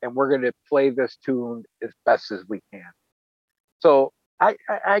know it, and we're going to play this tune as best as we can. So I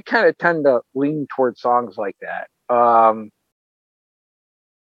kind of tend to lean towards songs like that. I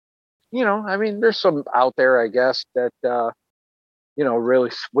mean, there's some out there, I guess, that,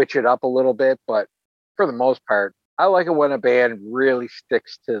 really switch it up a little bit, but for the most part, I like it when a band really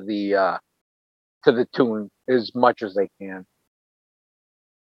sticks to the tune as much as they can.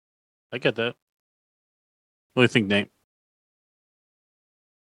 I get that. What do you think, Nate?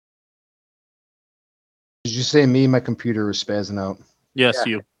 Did you say me? My computer was spazzing out. Yes,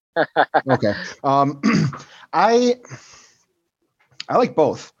 Yeah. you. Okay. I like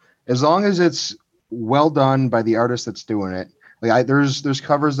both, as long as it's well done by the artist that's doing it. Like there's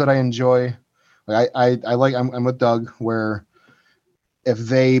covers that I enjoy. Like I'm with Doug, where if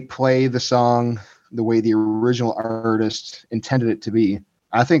they play the song the way the original artist intended it to be,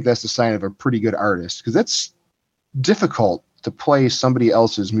 I think that's the sign of a pretty good artist, because it's difficult to play somebody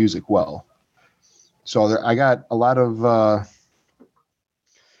else's music well. So I got a lot of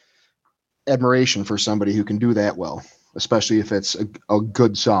admiration for somebody who can do that well, especially if it's a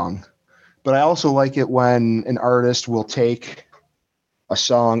good song. But I also like it when an artist will take a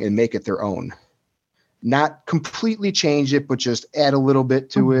song and make it their own. Not completely change it, but just add a little bit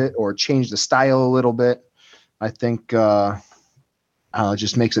to it, or change the style a little bit. I think it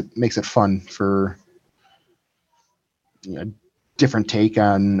just makes it fun for different take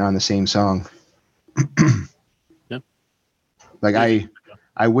on the same song. Yep. Like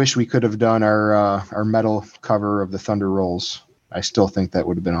I wish we could have done our metal cover of the Thunder Rolls. I still think that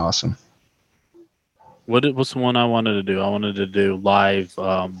would have been awesome. What's the one I wanted to do? I wanted to do live.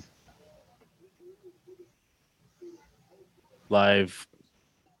 Live.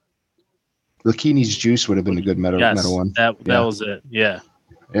 Lakini's Juice would have been a good metal one. That was it. Yeah.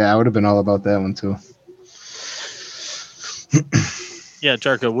 Yeah, I would have been all about that one too. Yeah,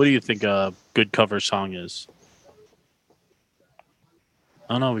 Jarko, what do you think a good cover song is?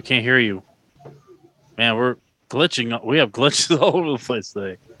 Oh no, we can't hear you. Man, we're glitching. We have glitches all over the place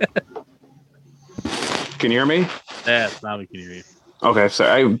today. Can you hear me? Yeah, now we can hear you. Okay, so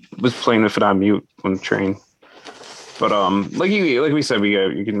I was playing with it on mute on the train. But like we said,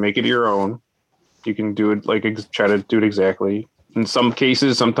 you can make it your own. You can do it try to do it exactly. In some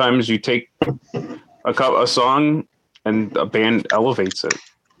cases, sometimes you take a song and a band elevates it.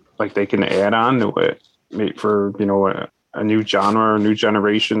 Like they can add on to it for a new genre, a new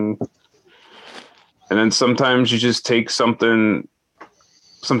generation. And then sometimes you just take something.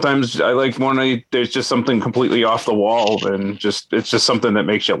 Sometimes I like when there's just something completely off the wall, and it's just something that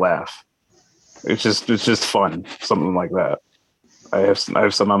makes you laugh. It's just fun, something like that. I have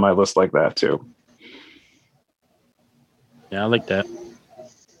some on my list like that too. Yeah, I like that.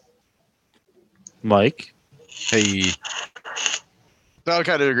 Mike? Hey. I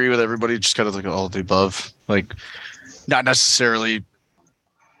kind of agree with everybody, just kind of like all of the above. Like, not necessarily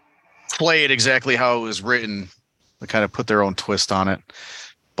play it exactly how it was written. They kind of put their own twist on it.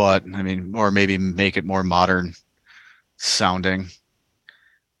 But, I mean, or maybe make it more modern sounding.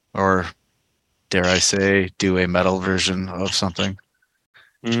 Or, dare I say, do a metal version of something.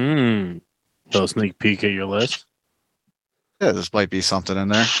 So sneak peek at your list. Yeah, this might be something in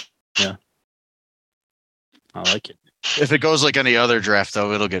there. Yeah. I like it. If it goes like any other draft,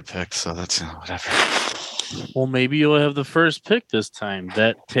 though, it'll get picked. So that's whatever. Well, maybe you'll have the first pick this time.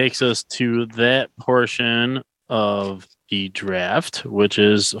 That takes us to that portion of the draft, which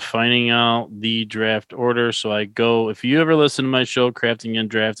is finding out the draft order. So I go, if you ever listen to my show, Crafting and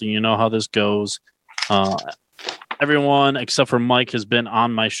Drafting, you know how this goes. Everyone except for Mike has been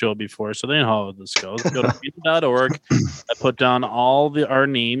on my show before, so they know how this goes. Go to freedom.org. I put down all our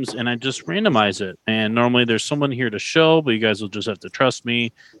names and I just randomize it. And normally there's someone here to show, but you guys will just have to trust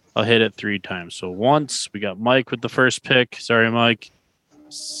me. I'll hit it 3 times. So once we got Mike with the first pick. Sorry, Mike.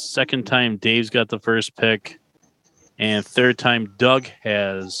 Second time, Dave's got the first pick. And third time, Doug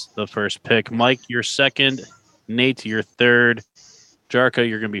has the first pick. Mike, you're second. Nate, you're third. Jarka,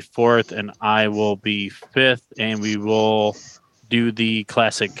 you're going to be fourth, and I will be fifth, and we will do the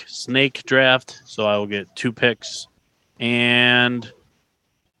classic snake draft. So I will get 2 picks, and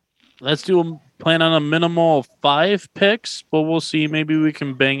let's plan on a minimal of 5 picks, but we'll see. Maybe we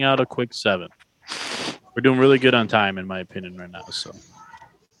can bang out a quick 7. We're doing really good on time, in my opinion, right now. So,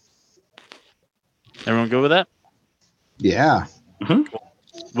 everyone good with that? Yeah. Mm-hmm.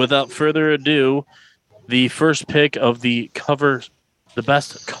 Without further ado, the first pick of the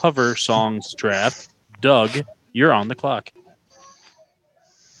best cover songs draft. Doug, you're on the clock.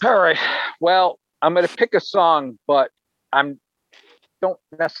 All right. Well, I'm going to pick a song, but I don't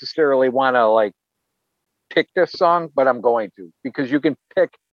necessarily want to like pick this song, but I'm going to, because you can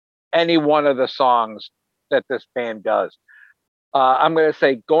pick any one of the songs that this band does. I'm going to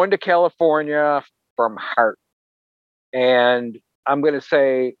say Going to California from Heart. And I'm going to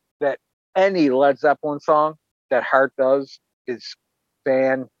say that any Led Zeppelin song that Heart does is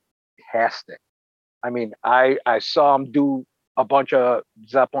fantastic. I mean, I saw him do a bunch of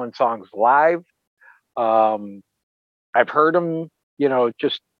Zeppelin songs live. I've heard them,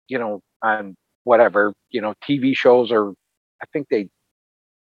 just, on whatever, TV shows, or I think they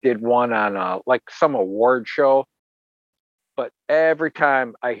did one on like some award show. But every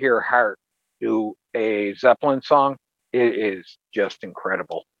time I hear Heart do a Zeppelin song, it is just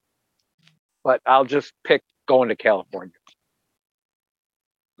incredible. But I'll just pick Going to California.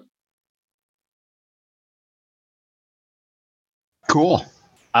 Cool.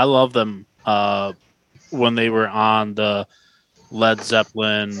 I love them when they were on the Led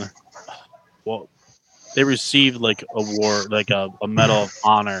Zeppelin. Well, they received like award, like a Medal of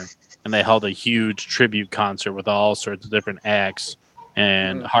Honor, and they held a huge tribute concert with all sorts of different acts.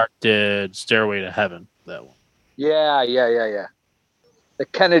 And Heart did Stairway to Heaven, that one. Yeah. The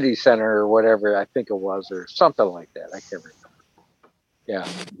Kennedy Center or whatever, I think it was, or something like that. I can't remember. Yeah.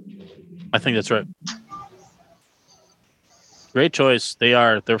 I think that's right. Great choice.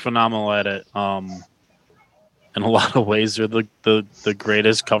 They're phenomenal at it. In a lot of ways, they're the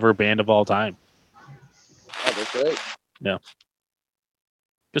greatest cover band of all time. Oh, that's great. Yeah.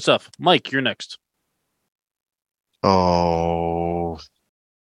 Good stuff. Mike, you're next. Oh.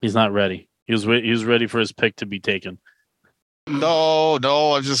 He's not ready. He was ready for his pick to be taken. No,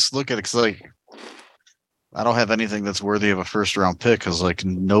 I'm just looking because like I don't have anything that's worthy of a first round pick because like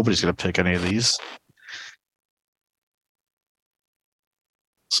nobody's gonna pick any of these.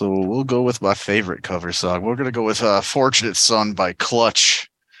 So we'll go with my favorite cover song. We're gonna go with "Fortunate Son" by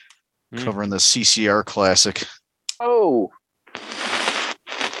Clutch, covering the CCR classic. Oh,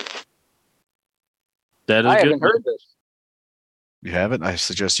 that is I good. haven't heard this. You haven't? I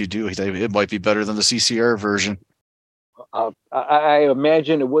suggest you do. It might be better than the CCR version. I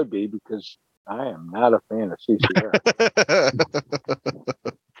imagine it would be, because I am not a fan of CCR.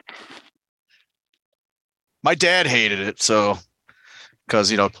 My dad hated it, so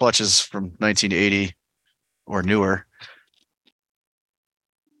because Clutch is from 1980 or newer.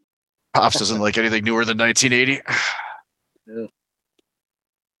 Pops doesn't like anything newer than 1980. Yeah.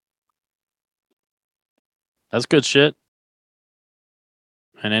 That's good shit.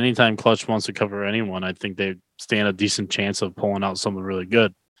 And anytime Clutch wants to cover anyone, I think they stand a decent chance of pulling out something really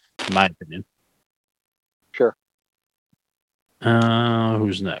good, in my opinion. Sure.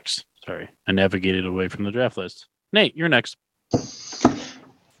 Who's next? Sorry, I navigated away from the draft list. Nate, you're next.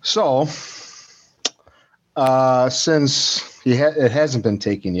 So, since it hasn't been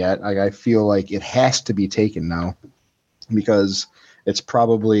taken yet, I feel like it has to be taken now because it's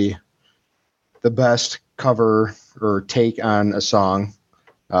probably the best cover or take on a song.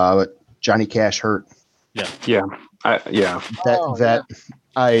 Johnny Cash Hurt. Yeah. Absolutely.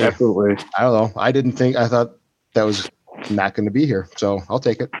 I don't know. I thought that was not going to be here, so I'll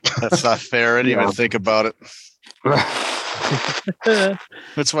take it. That's not fair. I didn't even think about it.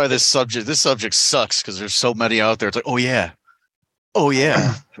 That's why this subject sucks because there's so many out there. It's like, oh yeah,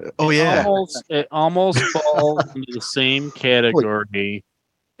 It almost falls into the same category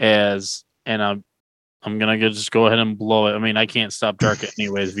as, and I'm gonna just go ahead and blow it. I mean, I can't stop Jarka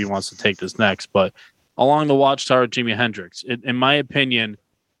anyways if he wants to take this next, but along the Watchtower, Jimi Hendrix. In my opinion,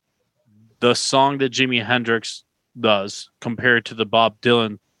 the song that Jimi Hendrix does compared to the Bob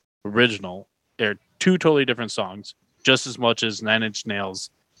Dylan original, they're two totally different songs, just as much as Nine Inch Nails'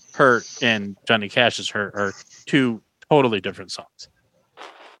 Hurt and Johnny Cash's Hurt are two totally different songs.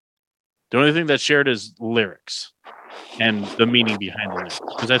 The only thing that's shared is lyrics and the meaning behind the lyrics.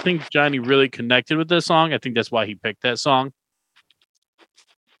 Because I think Johnny really connected with this song. I think that's why he picked that song.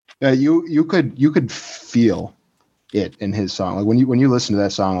 Yeah, you could feel it in his song. Like when you listen to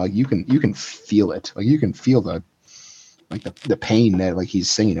that song, like you can feel it. Like you can feel the pain that like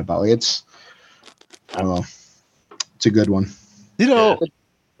he's singing about. Like I don't know. It's a good one. You know,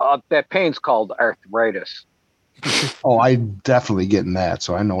 that pain's called arthritis. Oh, I definitely getting that,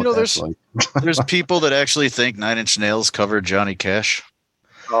 so I know what that's like. There's people that actually think Nine Inch Nails covered Johnny Cash.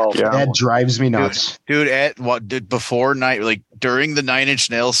 Oh, Yeah. That drives me nuts. Dude, during the Nine Inch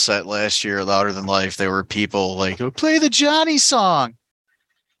Nails set last year, Louder Than Life, there were people like, play the Johnny song.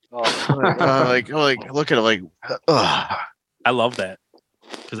 Oh. Like look at it, like, ugh. I love that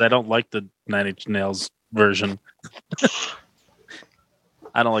because I don't like the Nine Inch Nails version.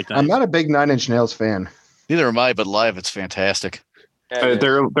 I don't like that. I'm not a big Nine Inch Nails fan. Neither am I, but live it's fantastic.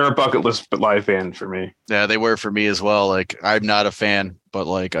 They're a bucket list live band for me. Yeah, they were for me as well. Like, I'm not a fan, but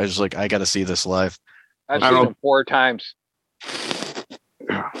like I got to see this live. I've seen them 4 times.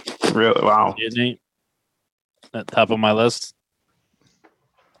 Really? Wow. Disney at top of my list.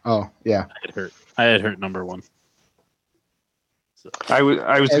 Oh yeah, I had Hurt number 1. So. I was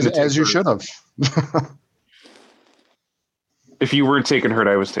as you should have. If you were taking Hurt,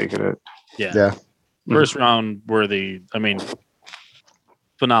 I was taking it. Yeah. First round worthy. I mean,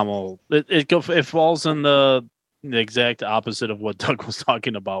 phenomenal. It falls in the exact opposite of what Doug was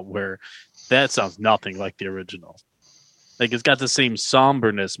talking about, where that sounds nothing like the original. Like it's got the same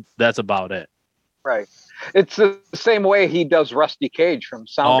somberness. That's about it. Right. It's the same way he does Rusty Cage from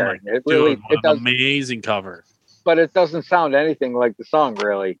Soundgarden. It does amazing cover. But it doesn't sound anything like the song,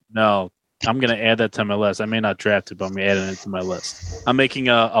 really. No. I'm going to add that to my list. I may not draft it, but I'm adding it to my list. I'm making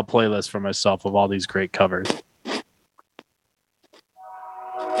a playlist for myself of all these great covers.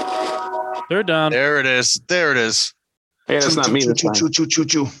 They're done. There it is. Hey, that's not me. That's That's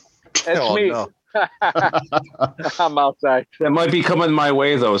me. No. I'm outside. That might be coming my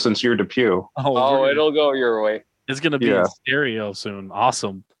way though, since you're Depew. Oh, it'll go your way. It's going to be in stereo soon.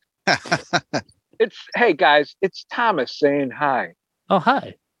 Awesome. Hey guys, it's Thomas saying hi. Oh,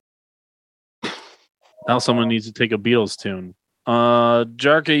 hi. Now someone needs to take a Beatles tune.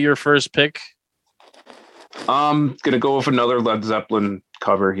 Jarka, your first pick. Gonna go with another Led Zeppelin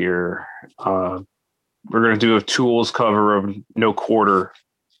cover here. We're gonna do a Tools cover of No Quarter.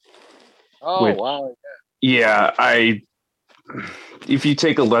 Oh wow. Yeah, if you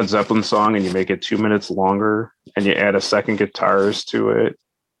take a Led Zeppelin song and you make it 2 minutes longer and you add a second guitarist to it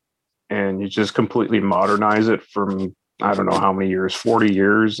and you just completely modernize it from I don't know how many years, 40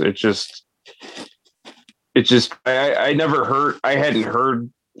 years, I hadn't heard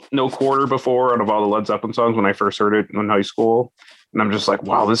No Quarter before out of all the Led Zeppelin songs when I first heard it in high school. And I'm just like,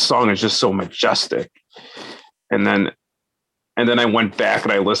 wow, this song is just so majestic. And then I went back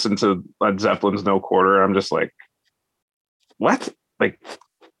and I listened to Led Zeppelin's No Quarter. And I'm just like, what? Like,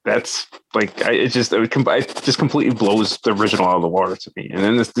 that's like, it just completely blows the original out of the water to me. And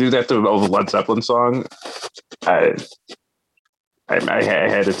then to do that to the Led Zeppelin song, I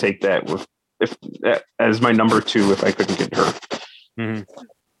had to take that as my number 2 if I couldn't get Hurt. Mm-hmm.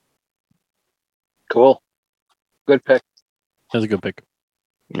 Cool. Good pick. That's a good pick.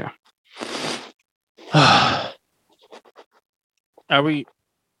 Yeah. Are we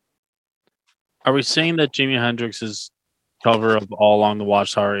saying that Jimi Hendrix is cover of All Along the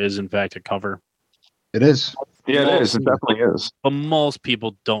Watchtower is in fact a cover. It is. Yeah, it is. It definitely is. But most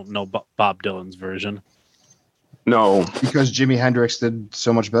people don't know Bob Dylan's version. No. Because Jimi Hendrix did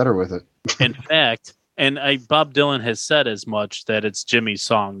so much better with it. In fact, Bob Dylan has said as much that it's Jimmy's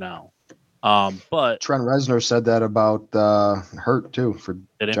song now. But Trent Reznor said that about Hurt too for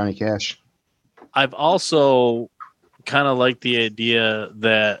Johnny Cash. I've also kind of liked the idea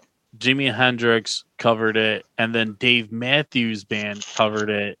that Jimi Hendrix covered it and then Dave Matthews Band covered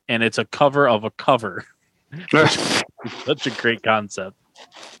it, and it's a cover of a cover. Such a great concept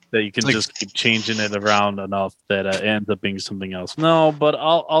that you can just keep changing it around enough that it ends up being something else. No, but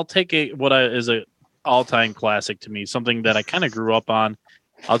I'll take is a all-time classic to me, something that I kind of grew up on.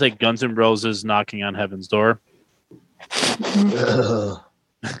 I'll take Guns N' Roses Knocking on Heaven's Door. I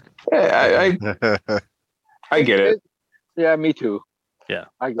get it. Yeah, me too. Yeah.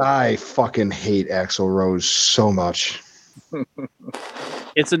 I fucking hate Axl Rose so much.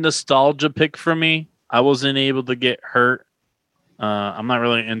 It's a nostalgia pick for me. I wasn't able to get Hurt. I'm not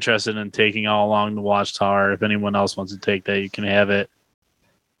really interested in taking All Along the Watchtower. If anyone else wants to take that, you can have it.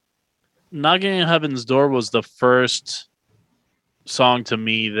 Knocking on Heaven's Door was the first song to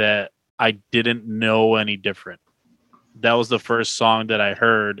me that I didn't know any different. That was the first song that I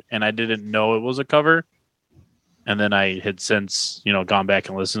heard, and I didn't know it was a cover. And then I had since, gone back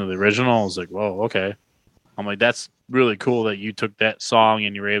and listened to the original. I was like, whoa, okay. I'm like, that's really cool that you took that song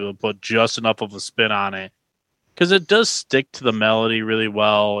and you were able to put just enough of a spin on it. Because it does stick to the melody really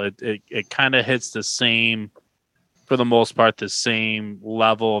well. It kind of hits the same, for the most part, the same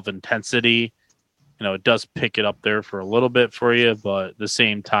level of intensity. It does pick it up there for a little bit for you, but at the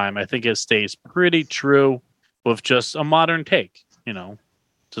same time, I think it stays pretty true with just a modern take,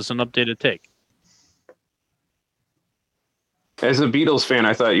 just an updated take. As a Beatles fan,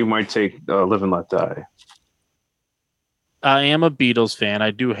 I thought you might take Live and Let Die. I am a Beatles fan.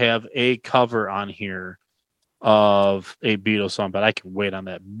 I do have a cover on here of a Beatles song, but I can wait on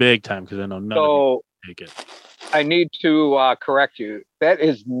that big time because I know none of you take it. I need to correct you. That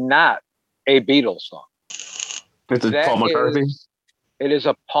is not a Beatles song. It's a Paul McCartney? It is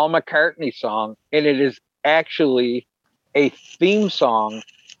a Paul McCartney song, and it is actually a theme song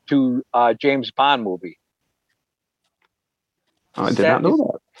to a James Bond movie. Oh, I did not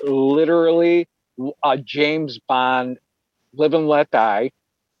know that. Literally a James Bond Live and Let Die.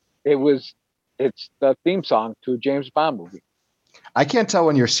 It's the theme song to a James Bond movie. I can't tell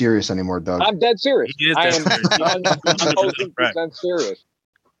when you're serious anymore, Doug. I'm dead serious. I am serious. 100% serious.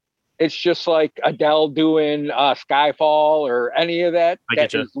 It's just like Adele doing Skyfall or any of that.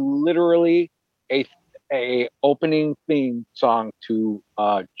 That is literally a opening theme song to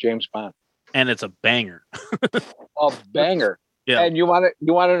James Bond, and it's a banger. A banger. Yeah. And you want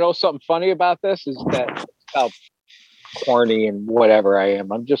to know something funny about this is that how corny and whatever I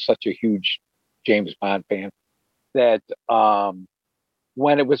am. I'm just such a huge James Bond fan that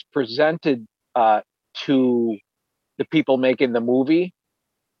when it was presented to the people making the movie,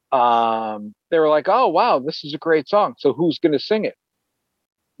 they were like, "Oh wow, this is a great song. So who's going to sing it?"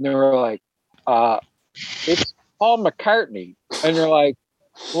 And they were like, "It's Paul McCartney." And they're like,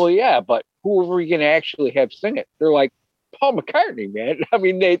 "Well, yeah, but who are we going to actually have sing it?" They're like, Paul McCartney, man. I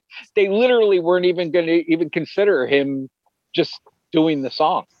mean, they literally weren't even going to even consider him just doing the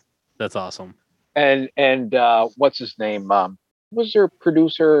song. That's awesome. And what's his name? Was their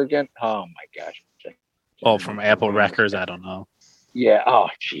producer again? Oh my gosh. Oh, from Apple Records, I don't know. Yeah. Oh,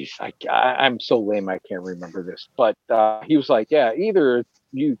 jeez. I'm so lame. I can't remember this. But he was like, "Yeah, either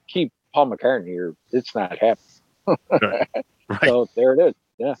you keep Paul McCartney or it's not happening." Right. So there it is.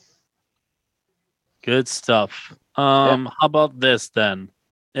 Yeah. Good stuff. How about this then?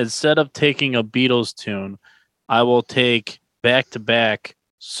 Instead of taking a Beatles tune, I will take back-to-back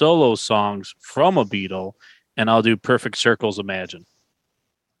solo songs from a Beatle, and I'll do Perfect Circle's Imagine.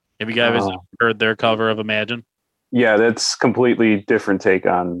 Have you guys heard their cover of Imagine? Yeah, that's completely different take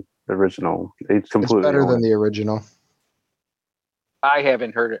on the original. It's completely better than the original. I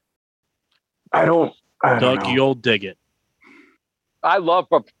haven't heard it. I don't Doug, know. you'll dig it. I love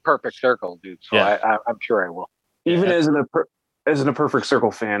Perfect Circle, dude. So Yeah. I'm sure I will. Even as a Perfect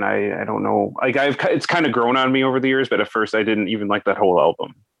Circle fan, I don't know. Like it's kind of grown on me over the years, but at first I didn't even like that whole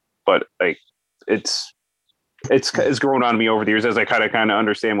album. But like it's grown on me over the years as I kind of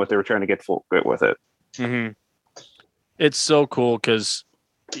understand what they were trying to get with it. Mm-hmm. It's so cool because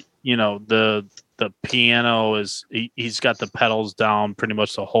the piano is he's got the pedals down pretty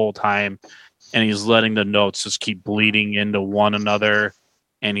much the whole time, and he's letting the notes just keep bleeding into one another.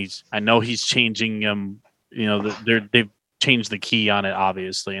 And I know he's changing them. They've changed the key on it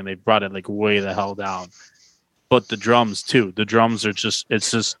obviously, and they brought it like way the hell down. but the drums too. The drums are just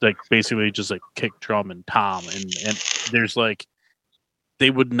like basically just like kick drum and tom, and there's like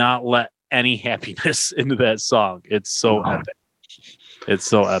they would not let any happiness into that song. It's so epic. It's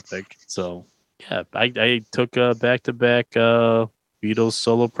so epic. So yeah, I took a back-to-back Beatles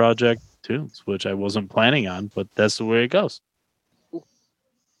solo project tunes, which I wasn't planning on, but that's the way it goes.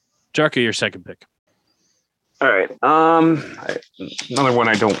 Jarka, your second pick. All right. Another one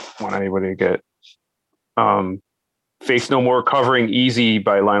I don't want anybody to get. Faith No More covering Easy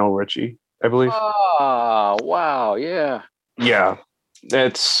by Lionel Richie, I believe. Oh, wow. Yeah. Yeah.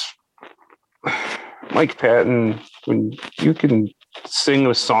 That's Mike Patton. When you can sing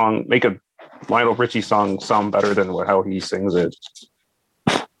a song, make a Lionel Richie song sound better than how he sings it.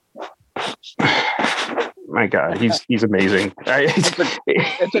 My God, he's amazing.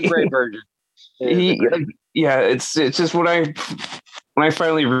 It's a great version. It's just when I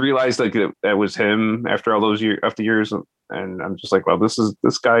finally realized like that was him after all those years, and I'm just like, well, this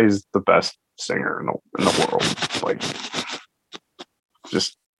guy is the best singer in the world. Like,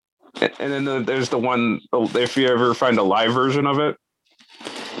 just, and then there's the one, if you ever find a live version of it,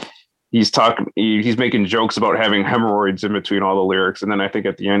 he's making jokes about having hemorrhoids in between all the lyrics, and then I think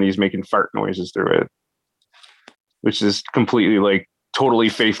at the end he's making fart noises through it, which is completely like totally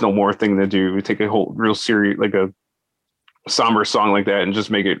Faith No More thing to do. We take a whole real serious, like a somber song like that and just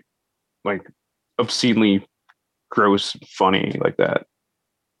make it like obscenely gross funny like that.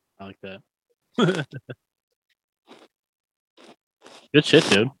 I like that. Good shit,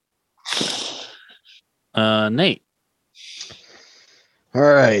 dude. Nate. All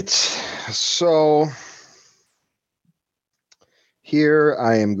right. So here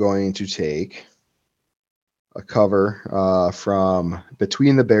I am going to take a cover from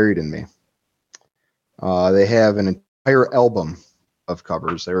Between the Buried and Me. They have an entire album of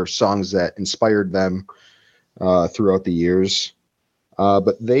covers. There are songs that inspired them throughout the years.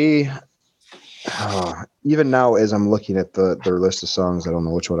 But they, even now as I'm looking at their list of songs, I don't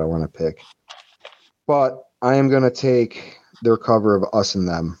know which one I want to pick. But I am going to take their cover of Us and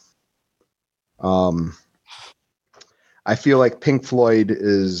Them. I feel like Pink Floyd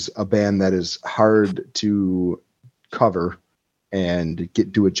is a band that is hard to cover and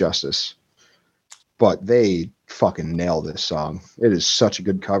do it justice. But they fucking nail this song. It is such a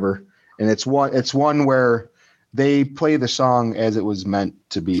good cover. And it's one where they play the song as it was meant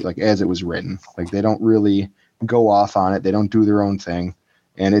to be, like as it was written. Like they don't really go off on it. They don't do their own thing.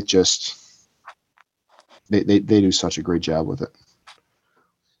 And it just they do such a great job with it.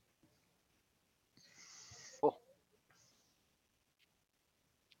 Cool.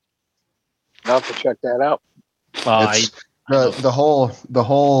 I'll have to check that out. The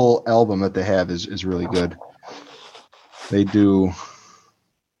whole album that they have is really good. They do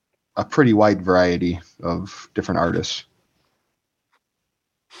a pretty wide variety of different artists.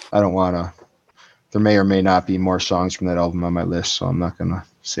 I don't want to. There may or may not be more songs from that album on my list, so I'm not going to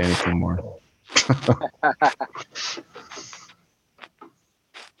say anything more.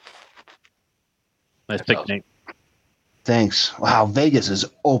 Nice pick, Nate. Thanks. Wow, Vegas is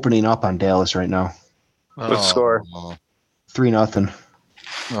opening up on Dallas right now. What score? 3-0.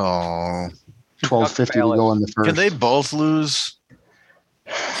 Oh, 12:50 to go in the first. can they both lose?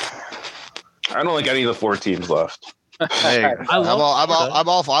 I don't like any of the 4 teams left. Hey, I'm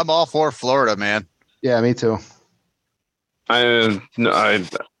all for Florida, man. Yeah, me too. I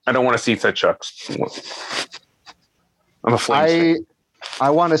don't want to see Ted Chucks. I'm a Flames fan. I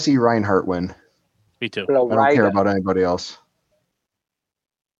want to see Reinhardt win. Me too. I don't care about anybody else.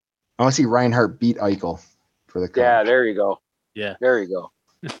 I want to see Reinhardt beat Eichel for the cup. Yeah, there you go. Yeah. There you go.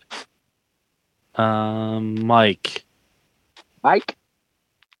 Mike. Mike?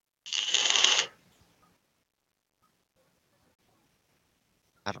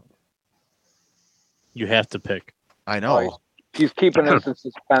 I don't. You have to pick. I know. He's keeping us in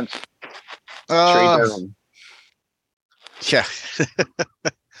suspense. Yeah.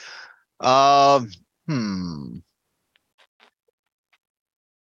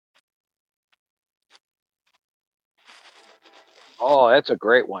 Oh, that's a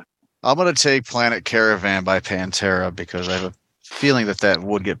great one. I'm gonna take Planet Caravan by Pantera because I have a feeling that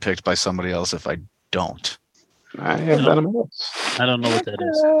would get picked by somebody else if I don't. I have that in my notes. I don't know what that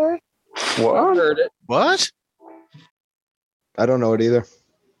is. What? Heard it. What? I don't know it either.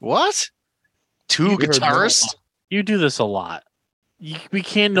 What? Two guitarists? You do this a lot. We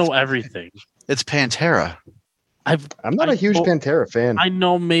can't know everything. It's Pantera. I'm not a huge Pantera fan. I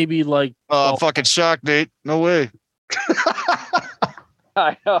know maybe like Fucking shocked, Nate. No way.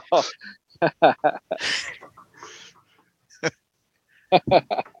 I know.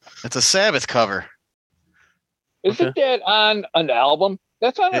 It's a Sabbath cover. Isn't that on an album?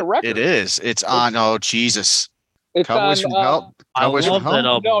 That's on a record. It is. It's on. Oh Jesus! It's Cowboys on. from Hell. I Cowboys from love that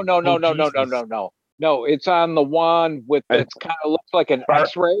Hell. album. No. No, it's on the one with it's kind of looks like an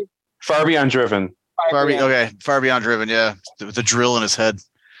X-ray. Far Beyond Driven. Far Beyond Driven. Yeah, with the drill in his head.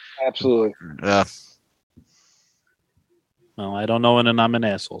 Absolutely. Yeah. Well, I don't know, and I'm an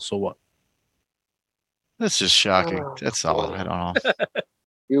asshole. So what? That's just shocking. That's all. I don't know.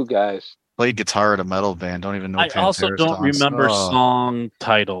 You guys. Played guitar at a metal band. Don't even know. I also Pantera don't songs. remember Oh. song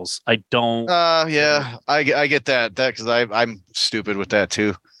titles. I don't. Yeah, I get that because I'm stupid with that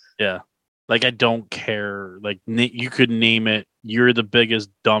too. Yeah. Like, I don't care. Like, you could name it. You're the biggest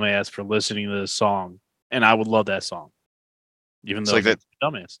dumbass for listening to this song, and I would love that song, even though like it's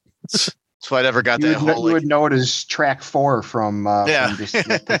dumbass. That's why I never got You that would, whole. you would know it as track 4 from this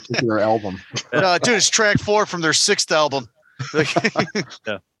particular album. Dude, it's track 4 from their 6th album.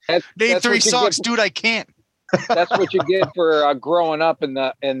 Name 3 songs, dude. I can't. That's what you get for growing up in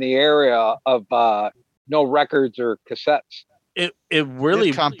the area of no records or cassettes. It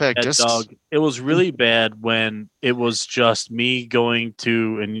really compact bad, discs. Doug. It was really bad when it was just me going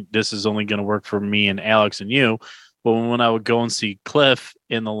to, and this is only going to work for me and Alex and you, but when I would go and see Cliff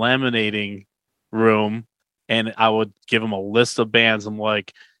in the laminating room, and I would give him a list of bands. I'm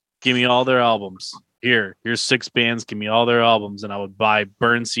like, give me all their albums. Here's 6 bands. Give me all their albums, and I would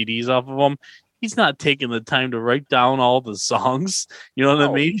burn CDs off of them. He's not taking the time to write down all the songs. You know what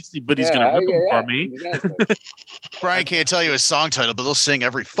I mean? But he's going to rip them for me. Exactly. Brian can't tell you his song title, but they'll sing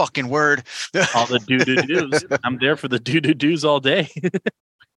every fucking word. All the do-do-do's. I'm there for the do-do-do's all day.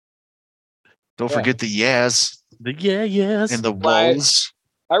 Don't forget the yes The yes. and the Brian- walls.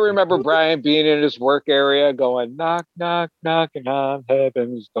 I remember Brian being in his work area going, knock, knock, knocking on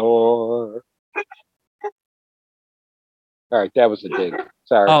heaven's door. All right, that was a dig.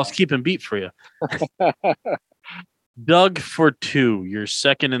 Sorry. Oh, it's keeping beat for you. Doug for 2, your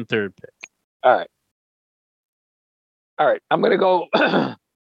second and third pick. All right. I'm going to go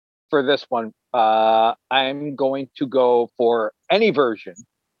for this one. I'm going to go for any version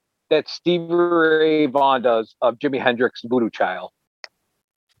that Stevie Ray Vaughan does of Jimi Hendrix Voodoo Child.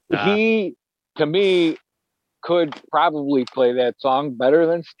 He, to me, could probably play that song better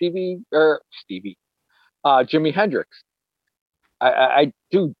than Jimi Hendrix. I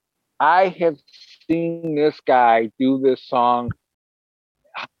have seen this guy do this song.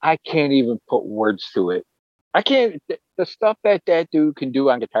 I can't even put words to it. I can't. The stuff that dude can do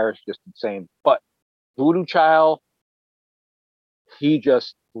on guitar is just insane. But Voodoo Child, he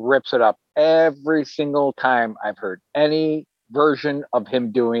just rips it up every single time I've heard any version of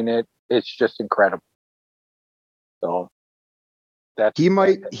him doing it. It's just incredible. So that's He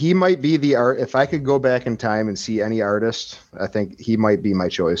might be the art. If I could go back in time and see any artist, I think he might be my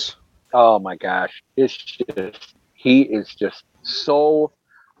choice. Oh my gosh. He is so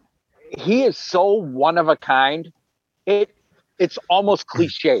one of a kind. It's almost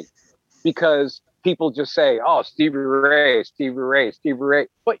cliche because people just say, "Oh, Stevie Ray."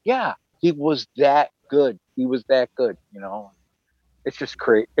 But yeah, he was that good. You know, it's just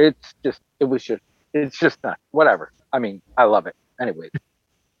crazy. It's just not whatever. I mean, I love it. Anyway,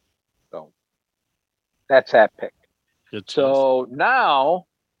 so that's that pick. Good choice. So now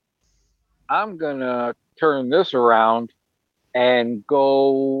I'm gonna turn this around and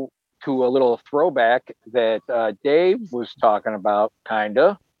go to a little throwback that Dave was talking about,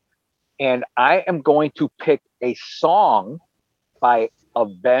 kinda. And I am going to pick a song by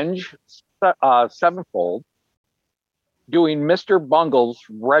Avenged Sevenfold doing Mr. Bungle's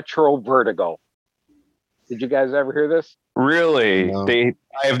Retro Vertigo. Did you guys ever hear this? Really? No. I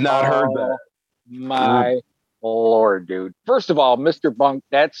have not heard that. My Lord, dude. First of all,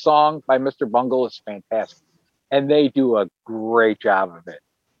 that song by Mr. Bungle is fantastic. And they do a great job of it.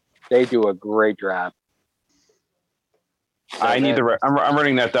 They do a great job. I need to. I'm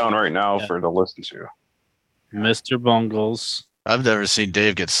writing that down right now for to listen to. Mr. Bungles. I've never seen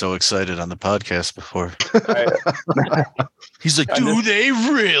Dave get so excited on the podcast before. He's like, I do they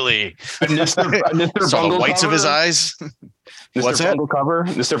really? Mr. Saw the Bungle whites of his cover? eyes. Mr. What's that? Bungle cover?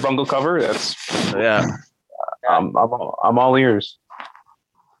 Mr. Bungle cover? That's Yeah. I'm all ears.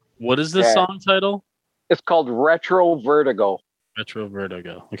 What is the Yeah. song title? It's called Retro Vertigo. Retro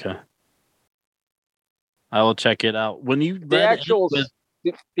Vertigo. Okay. I will check it out. When you The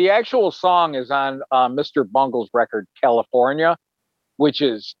actual song is on Mr. Bungle's record, California, which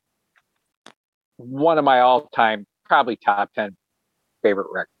is one of my all-time, probably top 10 favorite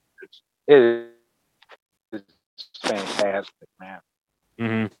records. It is fantastic, man.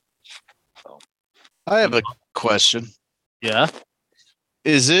 Mhm. I have a question. Yeah.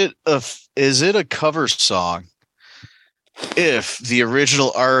 Is it a cover song if the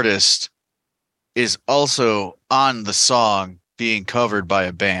original artist is also on the song being covered by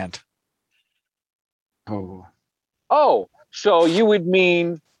a band. Oh, Oh, so you would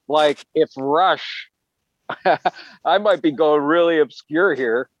mean like if Rush, I might be going really obscure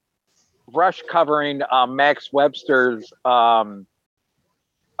here. Rush covering Max Webster's what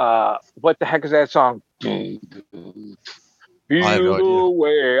the heck is that song? Feel I have no the idea.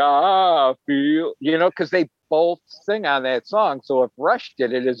 way I feel, because they both sing on that song. So if Rush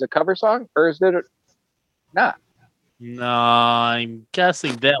did it as a cover song, or is it not? No, I'm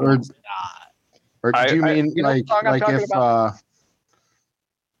guessing that Or- one's not. or do you mean you know like what song I'm talking if? about?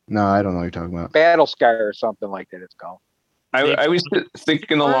 No, I don't know what you're talking about. Battle Sky or something like that. It's called. I was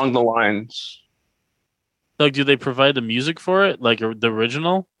thinking along the lines. Like, do they provide the music for it, like the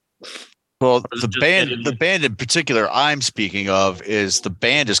original? Well, Or is the it just band, getting- the band in particular I'm speaking of is the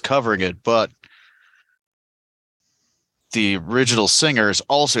band is covering it, but the original singer is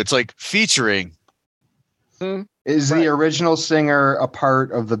also, it's like featuring. Is Right. the original singer a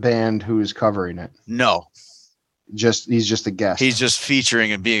part of the band who is covering it? No, He's just a guest. he's just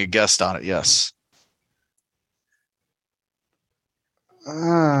featuring and being a guest on it. Yes.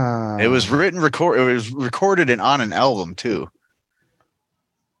 It was it was recorded and on an album too.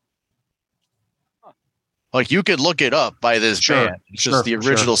 Like you could look it up by this Sure, band. It's sure, just the for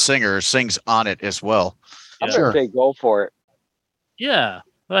sure. original singer sings on it as well. I'm Yeah. gonna say go for it. Yeah,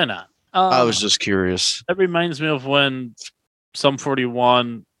 why not? I was just curious. That reminds me of when Sum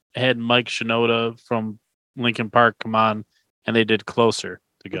 41 had Mike Shinoda from Linkin Park come on, and they did Closer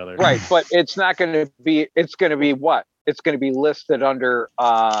together. Right, but it's not going to be. It's going to be what? It's going to be listed under.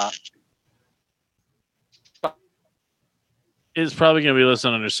 It's probably going to be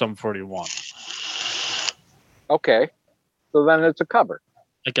listed under Sum 41. Okay, so then it's a cover.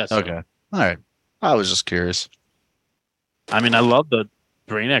 I guess. So. Okay. All right. I was just curious. I mean, I love the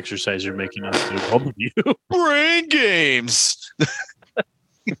brain exercise you're making us do, both of you. Brain games.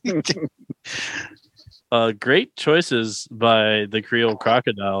 Great choices by the Creole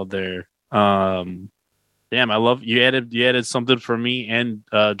Crocodile there. Damn, I love you added something for me and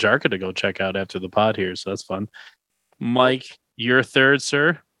Jarka to go check out after the pod here, so that's fun. Mike, your third,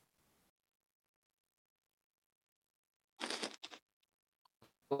 sir.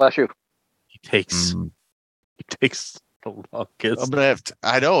 Bless you. He takes Mm. the longest. I'm gonna have to,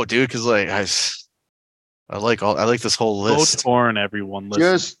 I know, dude, because like I like this whole So list. torn, everyone. Listen.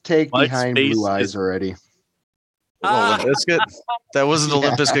 Just take Mike's behind face Blue Eyes is- already. Oh, Limp Bizkit. That wasn't the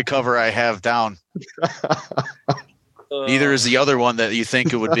Limp Yeah. Bizkit cover I have down. Neither is the other one that you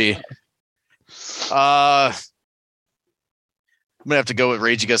think it would be. I'm gonna have to go with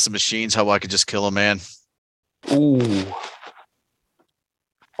Rage Against the Machines. How I Could Just Kill a Man. Ooh.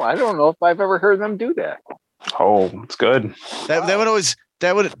 Well, I don't know if I've ever heard them do that. Oh, it's good.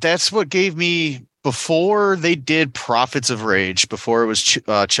 That's what gave me before they did Prophets of Rage. Before it was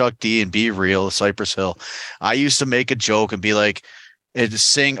Chuck D and Be Real, Cypress Hill. I used to make a joke and be like, and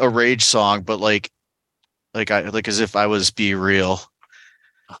sing a Rage song, but like as if I was Be Real.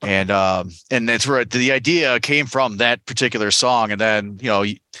 And that's where the idea came from, that particular song. And then,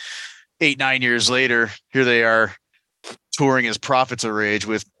 8-9 years later, here they are touring as Prophets of Rage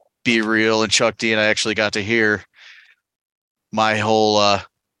with Be Real and Chuck D. And I actually got to hear my whole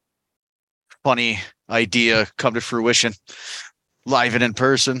funny idea come to fruition live and in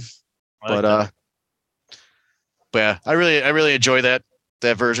person. I like But yeah, I really enjoy that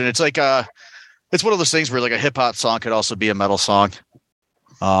version. It's like it's one of those things where like a hip hop song could also be a metal song.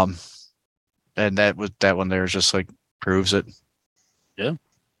 And that one there is just like proves it. Yeah.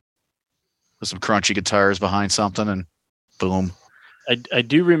 With some crunchy guitars behind something and boom. I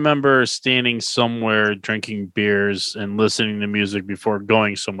do remember standing somewhere drinking beers and listening to music before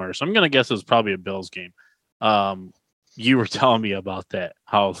going somewhere. So I'm gonna guess it was probably a Bills game. You were telling me about that,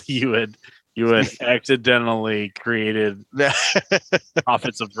 how you had accidentally created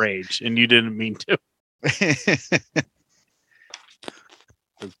Prophets of Rage and you didn't mean to.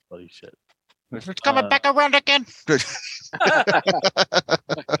 That's funny shit. It's coming back around again.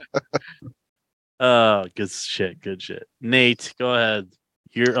 Oh, good shit. Nate, go ahead.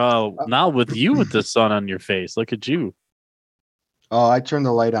 You're now with you with the sun on your face. Look at you. Oh, I turned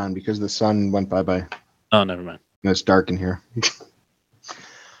the light on because the sun went bye-bye. Oh, never mind. And it's dark in here.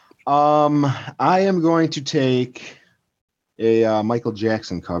 I am going to take a Michael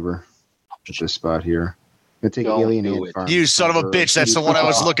Jackson cover at this spot here. I'm gonna take Don't Alien do Ant it. Farm. You son of a cover. bitch. That's the one I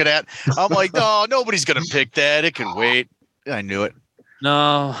was looking at. I'm like, no, nobody's going to pick that. It can wait. I knew it.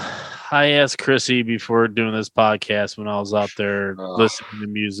 No, I asked Chrissy before doing this podcast when I was out there listening to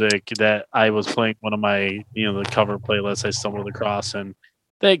music that I was playing one of my, the cover playlists I stumbled across, and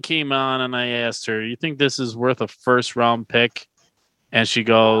that came on, and I asked her, "You think this is worth a first round pick?" And she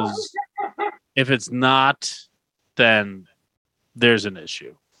goes, "If it's not, then there's an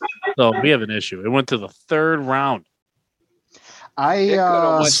issue." So we have an issue. It went to the third round.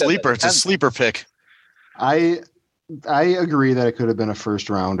 Sleeper. It's a sleeper pick. I agree that it could have been a first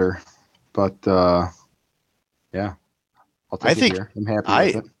rounder, but yeah, I'll take it here. I'm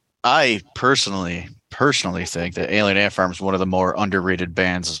happy with it. I personally think that Alien Ant Farm is one of the more underrated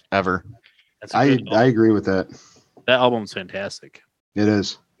bands ever. I agree with that. That album's fantastic. It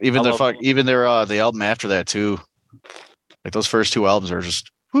is. Even the album after that too. Like those first two albums are just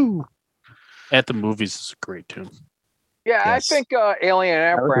whoo. At the Movies is a great tune. Yeah, yes. I think Alien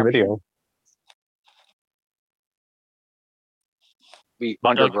Ant Farm video. Be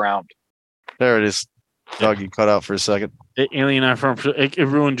underground. There it is. Doug, you cut out for a second. Alien Ant Farm. It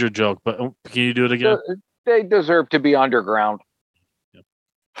ruined your joke, but can you do it again? They deserve to be underground.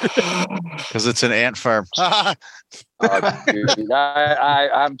 Because it's an ant farm. Dude,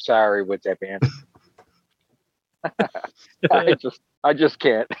 I'm sorry with that band. I just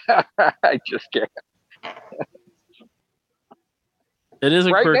can't. I just can't. It is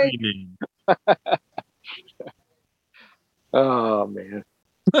a quirky name. Oh man.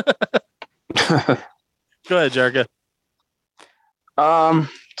 Go ahead, Jarka.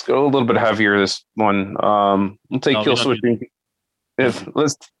 Let's go a little bit heavier this one. We'll take Killswitch.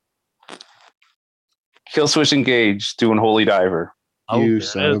 Killswitch Engage doing Holy Diver. You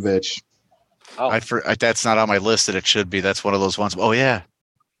son of a bitch. Oh. That's not on my list that it should be. That's one of those ones. Oh yeah.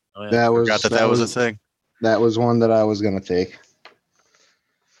 That was a thing. That was one that I was gonna take.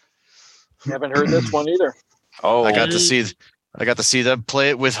 Haven't heard this one either. Oh, I got to see them play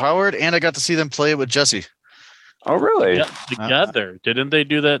it with Howard, and I got to see them play it with Jesse. Oh, really? Yeah, together. Didn't they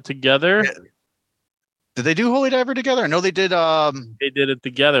do that together? Yeah. Did they do Holy Diver together? I know they did. They did it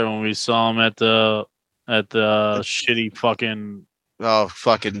together when we saw them at the shitty fucking. Oh,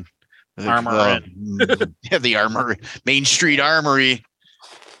 fucking. Armor yeah, the Armory. Main Street Armory.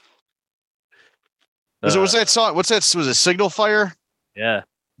 Was that song? What's that? Was it Signal Fire? Yeah.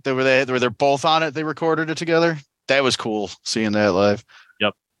 They're both on it. They recorded it together. That was cool seeing that live.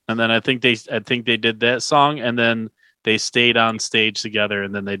 Yep. And then I think they did that song, and then they stayed on stage together,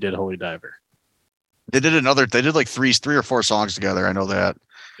 and then they did Holy Diver. They did like three or four songs together. I know that.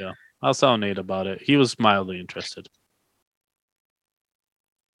 Yeah. I'll tell Nate about it. He was mildly interested.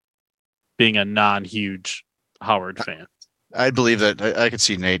 Being a non-huge Howard fan. I believe that. I could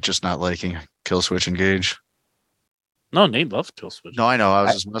see Nate just not liking Killswitch Engage. No, Nate loves Killswitch. No, I know. I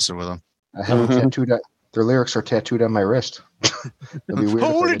was just messing with him. I have them tattooed. Their lyrics are tattooed on my wrist.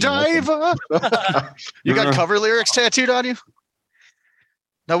 Holy Diver! You got cover lyrics tattooed on you?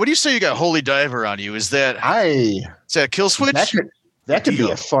 Now, when you say you got Holy Diver on you, is that Killswitch? That could be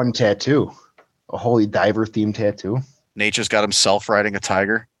a fun tattoo. A Holy Diver themed tattoo. Nature's got himself riding a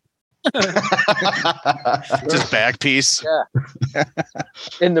tiger. Just back piece. Yeah.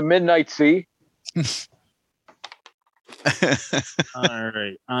 In the Midnight Sea. All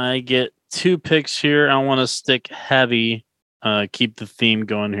right. I get 2 picks here. I want to stick heavy. Keep the theme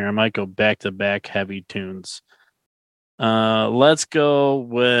going here. I might go back to back heavy tunes. Let's go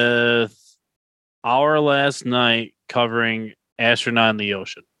with Our Last Night covering Astronaut in the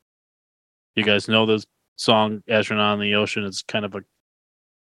Ocean. You guys know this song, Astronaut in the Ocean? It's kind of a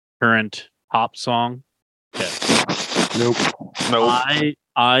current pop song. Okay. Nope.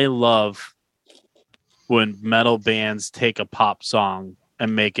 I love when metal bands take a pop song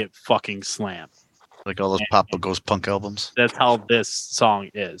and make it fucking slam. Like all those Papa Goes Punk albums. That's how this song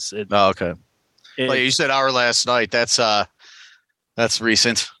is. Okay. Like you said, Our Last Night. That's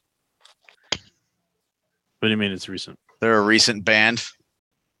recent. What do you mean it's recent? They're a recent band.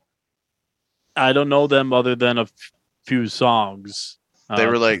 I don't know them other than a few songs. They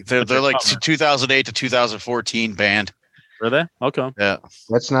were like they're like 2008 to 2014 band. Were they? Okay. Yeah.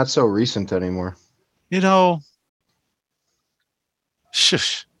 That's not so recent anymore. You know.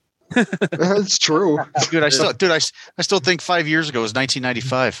 Shush. That's true. Dude, I still think 5 years ago was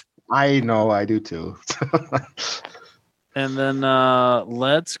 1995. I know, I do too. And then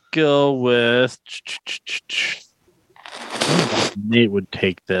let's go with Nate would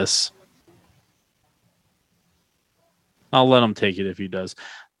take this. I'll let him take it if he does.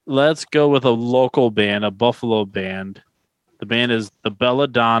 Let's go with a local band, a Buffalo band. The band is the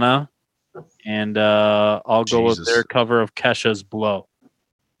Belladonna, and I'll go with their cover of Kesha's Blow.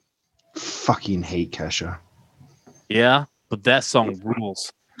 Fucking hate Kesha. Yeah, but that song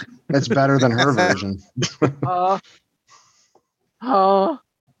rules. It's better than her version.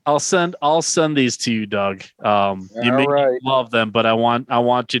 I'll send these to you, Doug. You may love them, but I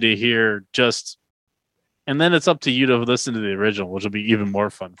want you to hear just, and then it's up to you to listen to the original, which will be even more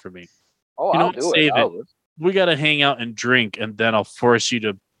fun for me. Oh, I'll do it. We got to hang out and drink, and then I'll force you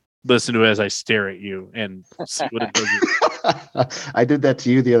to listen to it as I stare at you and see what it does. I did that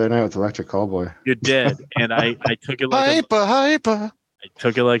to you the other night with Electric Callboy. You did, and I took it like hyper. I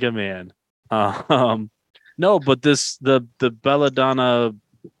took it like a man. No, but the Belladonna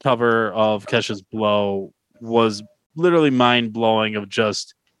cover of Kesha's Blow was literally mind blowing. Of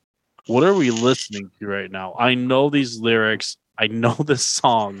just, what are we listening to right now? I know these lyrics. I know this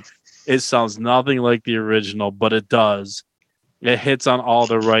song. It sounds nothing like the original, but it does. It hits on all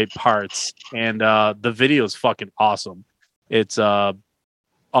the right parts, and the video is fucking awesome. It's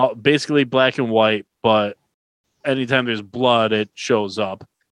basically black and white, but anytime there's blood, it shows up,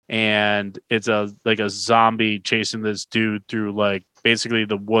 and it's a zombie chasing this dude through like basically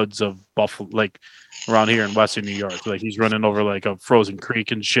the woods of Buffalo, like around here in Western New York. Like he's running over like a frozen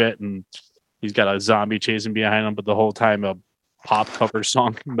creek and shit, and he's got a zombie chasing behind him. But the whole time, a pop cover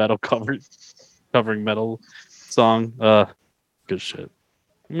song, covering metal song. Good shit.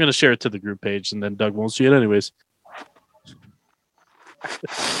 I'm gonna share it to the group page, and then Doug won't see it anyways.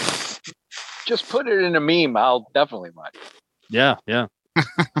 Just put it in a meme. I'll definitely watch it. Yeah.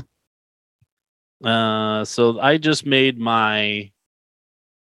 So I just made my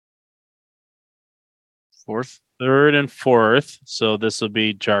third and fourth. So this will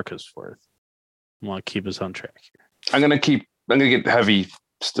be Jarka's fourth. I want to keep us on track here. I'm gonna get heavy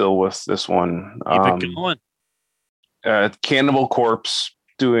still with this one. Keep it going. Cannibal Corpse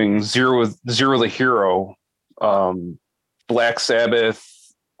doing Zero the Hero, Black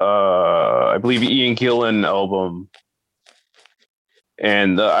Sabbath, I believe Ian Gillan album,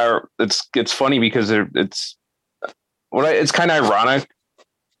 and it's funny because it's kind of ironic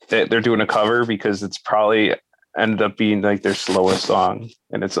that they're doing a cover because it's probably ended up being like their slowest song,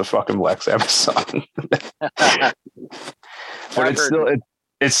 and it's a fucking Black Sabbath song. But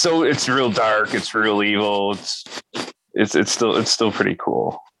it's real dark, it's real evil, it's still pretty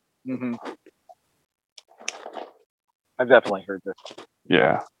cool. Mm-hmm. I've definitely heard this.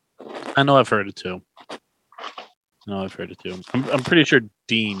 Yeah, I know I've heard it too. I'm pretty sure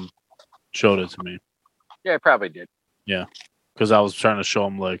Dean showed it to me. Yeah, I probably did. Yeah, because I was trying to show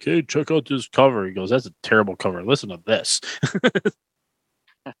him like, hey, check out this cover. He goes, that's a terrible cover. Listen to this.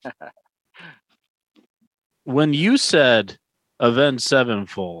 When you said Avenged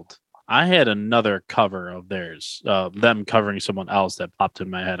Sevenfold, I had another cover of theirs, them covering someone else that popped in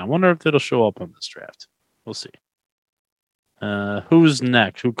my head. I wonder if it'll show up on this draft. We'll see. Who's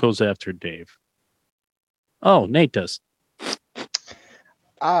next? Who goes after Dave? Oh, Nate does.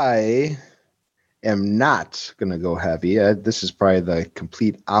 I am not going to go heavy. This is probably the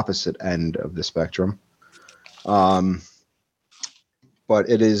complete opposite end of the spectrum. But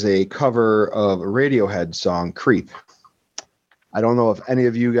it is a cover of a Radiohead song, Creep. I don't know if any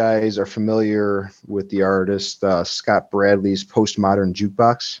of you guys are familiar with the artist Scott Bradley's Postmodern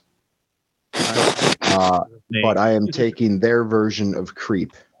Jukebox. But I am taking their version of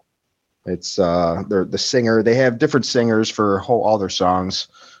Creep. It's the singer. They have different singers for all their songs,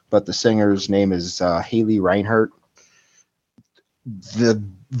 but the singer's name is Haley Reinhart. The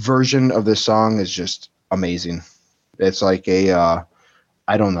version of this song is just amazing. It's like a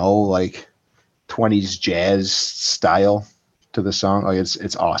I don't know, like 20s jazz style to the song. Like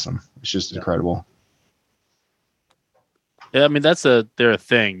it's awesome. It's just incredible. Yeah, I mean that's their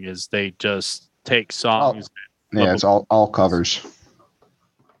thing is they just take songs. Yeah, it's all covers.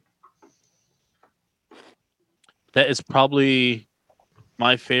 That is probably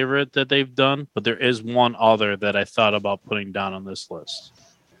my favorite that they've done, but there is one other that I thought about putting down on this list.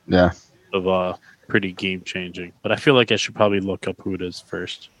 Yeah. Of pretty game changing. But I feel like I should probably look up who it is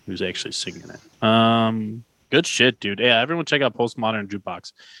first, who's actually singing it. Good shit, dude. Yeah, everyone check out Postmodern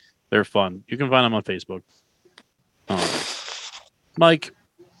Jukebox. They're fun. You can find them on Facebook. Mike.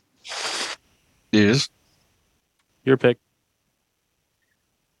 Yes. Your pick.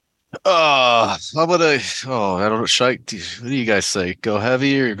 I don't know. What do you guys say? Go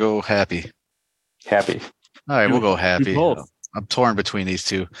heavy or go happy? Happy. All right, we'll go happy. Both. I'm torn between these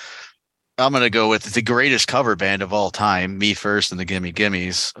two. I'm going to go with the greatest cover band of all time, Me First and the Gimme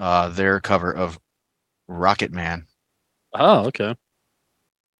Gimmes, their cover of Rocket Man. Oh, okay.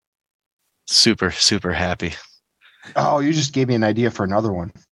 Super, super happy. Oh, you just gave me an idea for another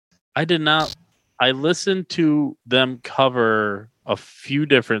one. I did not. I listened to them cover a few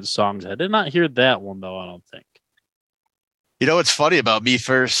different songs. I did not hear that one, though, I don't think. You know what's funny about Me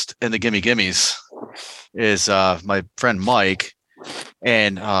First and the Gimme Gimmes is my friend Mike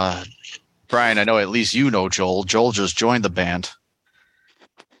and Brian. I know at least you know Joel. Joel just joined the band.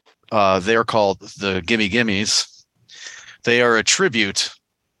 They're called the Gimme Gimmes. They are a tribute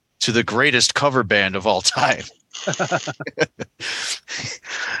to the greatest cover band of all time.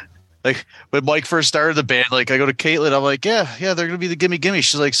 Like when Mike first started the band, like I go to Caitlin, I'm like, yeah, they're gonna be the Gimme Gimme.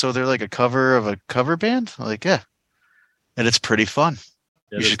 She's like, so they're like a cover of a cover band? I'm like, yeah. And it's pretty fun.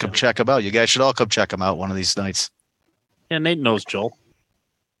 You should come check them out. You guys should all come check them out one of these nights. Yeah, Nate knows Joel.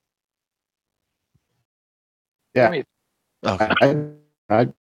 Yeah. Okay. I'm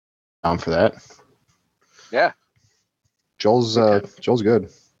down for that. Yeah. Joel's good.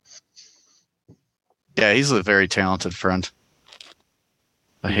 Yeah, he's a very talented friend.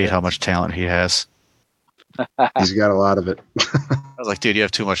 I hate how much talent he has. He's got a lot of it. I was like, dude, you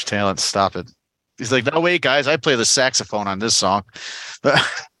have too much talent. Stop it. He's like, no, wait, guys, I play the saxophone on this song. Oh,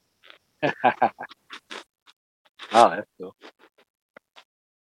 that's cool.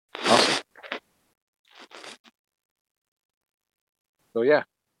 Awesome. So yeah.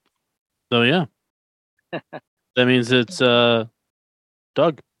 So yeah. That means it's Doug.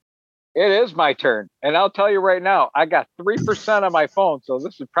 It is my turn. And I'll tell you right now, I got 3% on my phone, so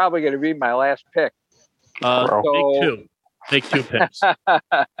this is probably going to be my last pick. Take two picks.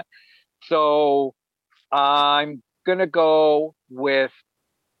 So I'm going to go with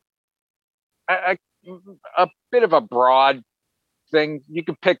a bit of a broad thing. You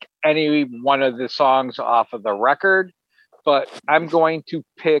can pick any one of the songs off of the record, but I'm going to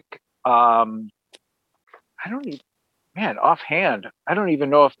pick, offhand, I don't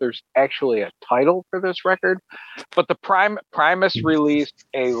even know if there's actually a title for this record, but the Primus released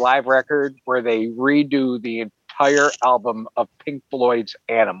a live record where they redo the entire album of Pink Floyd's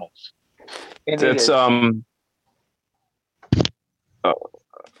Animals. And it's it's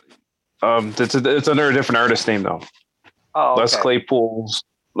under a different artist name though. Oh, okay. Les Claypool's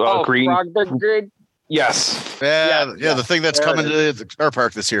Green. Frog Brigade? Yes. Yeah, the thing that's coming to the car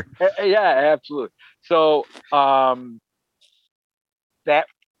park this year. Yeah, absolutely. So that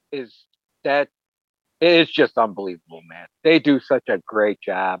is just unbelievable, man. They do such a great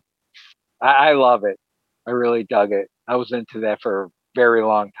job. I love it. I really dug it. I was into that for a very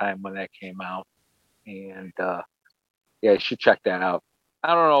long time when that came out, and you should check that out.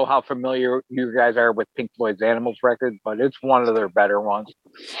 I don't know how familiar you guys are with Pink Floyd's Animals record, but it's one of their better ones.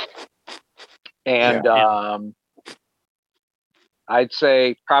 And I'd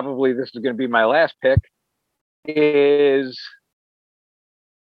say probably this is going to be my last pick. It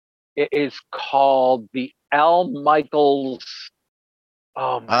is called the Al Michaels.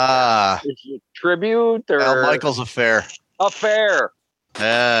 Oh my God. Is it tribute or Al Michaels Affair? Affair.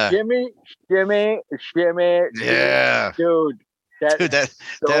 Yeah. Shimmy. Yeah. Dude. That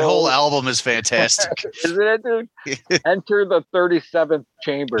whole album is fantastic. Isn't it, dude? Enter the 37th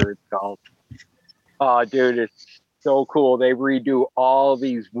Chamber, it's called. Oh, dude, it's so cool. They redo all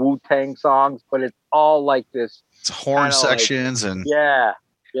these Wu-Tang songs, but it's all like this. It's horn sections and yeah.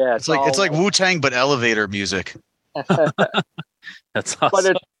 It's like Wu-Tang but elevator music. That's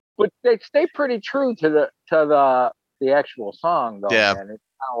awesome. But they stay pretty true to the actual song though. Yeah. Man. It's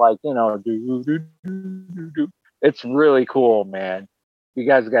kind of like, do. It's really cool, man. You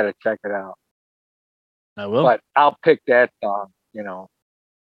guys got to check it out. I will. But I'll pick that song,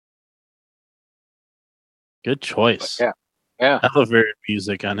 Good choice. But yeah. Elevator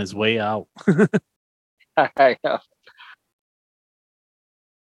music on his way out. I know.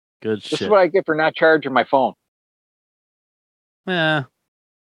 Good shit. This is what I get for not charging my phone. Yeah.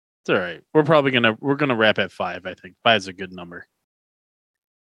 It's all right. We're gonna wrap at 5, I think. 5 is a good number.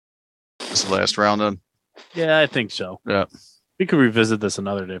 This is the last round then. Yeah, I think so. Yeah. We could revisit this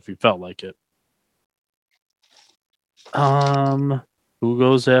another day if we felt like it. Who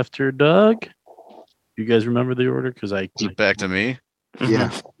goes after Doug? You guys remember the order? Because Is it back to me?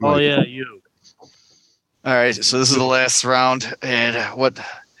 Yeah. Oh yeah, you. All right, so this is the last round, and what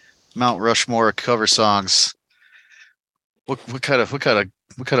Mount Rushmore cover songs? What kind of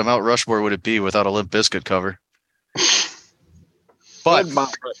Mount Rushmore would it be without a Limp Bizkit cover? But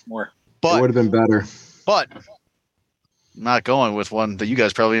Mount Rushmore. It would have been better. But I'm not going with one that you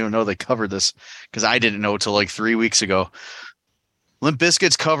guys probably even know they covered this because I didn't know till like 3 weeks ago. Limp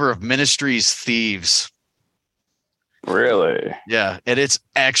Bizkit's cover of Ministry's Thieves. Really? Yeah, and it's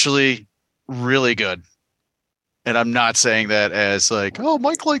actually really good. And I'm not saying that as like, oh,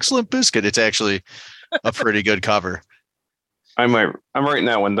 Mike likes Limp Bizkit. It's actually a pretty good cover. I'm writing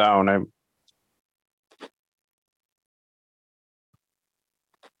that one down.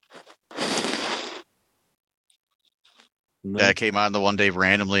 And That came on the one day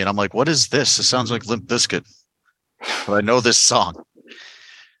randomly, and I'm like, "What is this? It sounds like Limp Bizkit." But I know this song,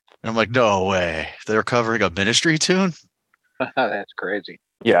 and I'm like, "No way! They're covering a Ministry tune." That's crazy.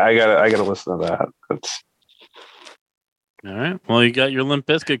 Yeah, I gotta listen to that. That's All right. Well, you got your Limp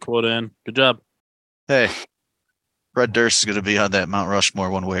Bizkit quota in. Good job. Hey, Fred Durst is going to be on that Mount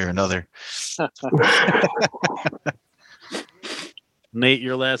Rushmore one way or another. Nate,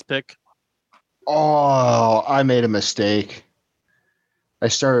 your last pick. Oh, I made a mistake. I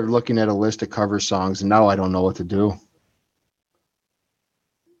started looking at a list of cover songs, and now I don't know what to do.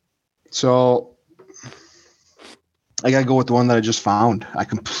 So I gotta go with the one that I just found. I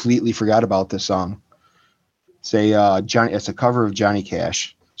completely forgot about this song. It's a cover of Johnny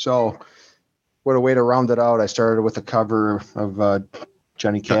Cash. So what a way to round it out. I started with a cover of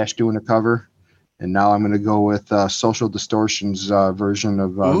Johnny Cash doing a cover, and now I'm gonna go with Social Distortion's version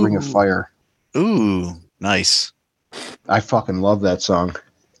of Ring of Fire. Ooh, nice. I fucking love that song.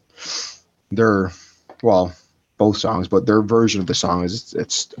 Both songs, but their version of the song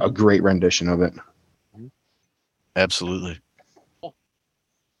it's a great rendition of it. Absolutely.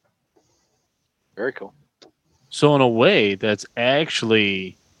 Very cool. So in a way, that's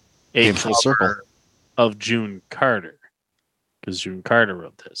actually a Came full circle. cover of June Carter, because June Carter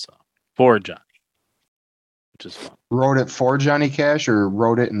wrote this song for Johnny, which is fun. Wrote it for Johnny Cash, or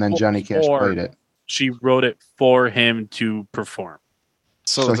wrote it and then Johnny Cash played it? She wrote it for him to perform.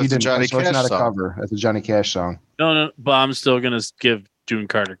 So, So that's he a didn't. Johnny So Cash it's not a song. cover. It's a Johnny Cash song. No, but I'm still gonna give June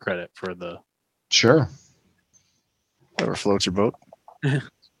Carter credit for the. Sure. Whatever floats your boat.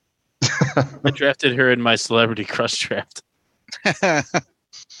 I drafted her in my Celebrity Crush draft.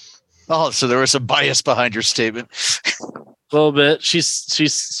 Oh, so there was some bias behind your statement. A little bit. She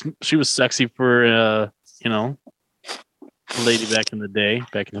was sexy for a lady back in the day,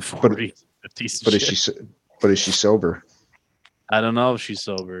 back in the 40s, 50s. But is she sober? I don't know if she's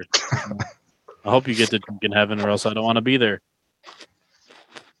sober. I hope you get to drink in heaven, or else I don't want to be there.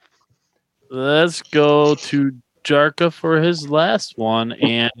 Let's go to Jarka for his last one,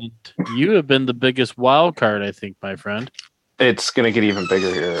 and you have been the biggest wild card, I think, my friend. it's gonna get even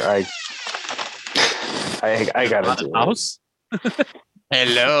bigger here. I gotta do it. House?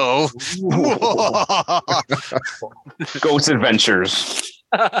 Hello. Ghost Adventures.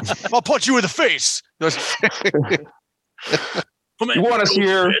 I'll punch you in the face. You want us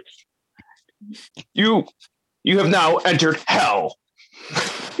here? You have now entered hell.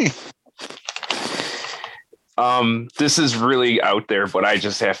 This is really out there, but I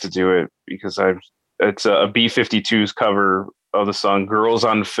just have to do it because it's a B-52's cover of the song "Girls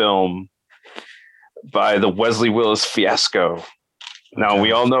on Film" by the Wesley Willis Fiasco. Now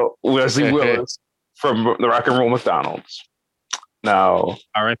we all know Wesley Willis from the Rock and Roll McDonald's. Now,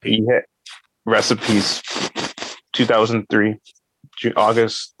 R.I.P. Rest in peace. 2003,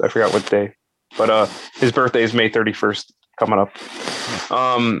 August. I forgot what day, but his birthday is May 31st. Coming up.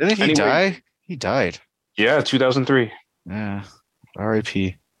 Didn't he die? He died. Yeah, 2003. Yeah.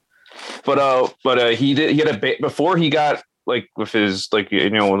 R.I.P. But he had a before he got like with his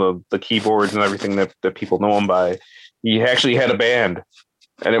the keyboards and everything that people know him by. He actually had a band,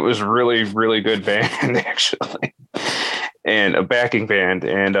 and it was really, really good band actually, and a backing band,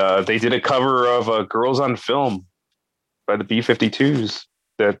 and they did a cover of "Girls on Film" by the B-52s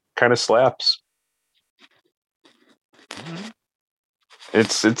that kind of slaps.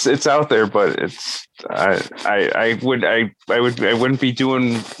 It's out there, but I wouldn't be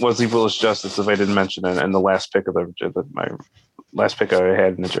doing Wesley Willis justice if I didn't mention it. And the last pick of my last pick I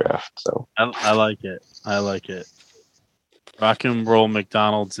had in the draft. So I like it. I like it. Rock and Roll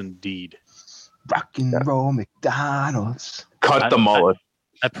McDonald's, indeed. Rock and Roll McDonald's. Cut the mullet.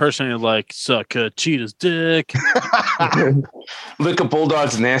 I personally like suck a cheetah's dick. Lick a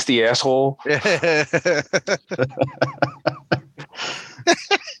bulldog's nasty asshole.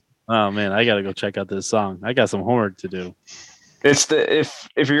 Oh man, I gotta go check out this song. I got some homework to do. It's if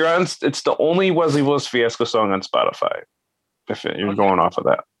you're on, it's the only Wesley Willis Fiasco song on Spotify. If you're going off of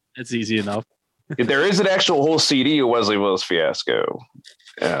that, It's easy enough. there is an actual whole CD of Wesley Willis Fiasco.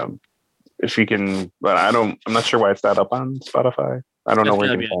 If you can, but I'm not sure why it's not up on Spotify. I don't know where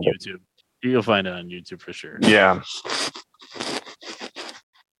you It's can gotta find be on YouTube. You'll find it on YouTube for sure. it. Yeah.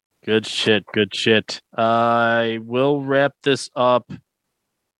 Good shit. Good shit. I will wrap this up.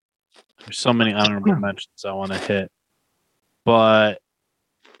 There's so many honorable mentions I want to hit, but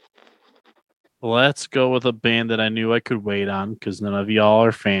let's go with a band that I knew I could wait on because none of y'all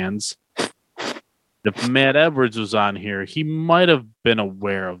are fans. If Matt Edwards was on here, he might have been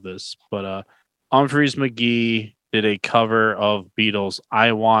aware of this, but Humphreys McGee did a cover of Beatles'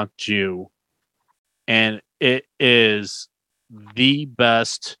 "I Want You," and it is the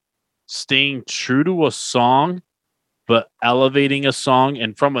best staying true to a song, but elevating a song,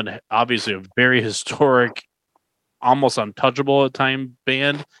 and from an obviously a very historic, almost untouchable at time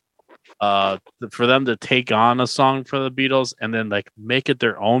band. For them to take on a song for the Beatles and then like make it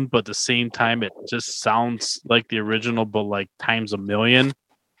their own, but at the same time it just sounds like the original, but like times a million.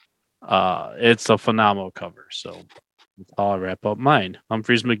 It's a phenomenal cover. So that's how I wrap up mine.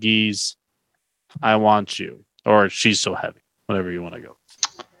 Humphreys McGee's "I Want You" or "She's So Heavy," whatever you want to go.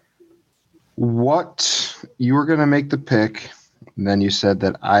 What you were gonna make the pick, and then you said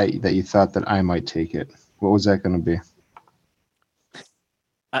that you thought that I might take it. What was that gonna be?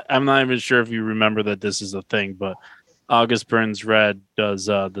 I'm not even sure if you remember that this is a thing, but August Burns Red does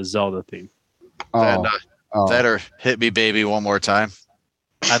the Zelda theme. Oh, That or "Hit Me Baby One More Time."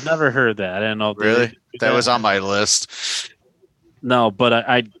 I've never heard that. I didn't know if they Really? do That was on my list. No, but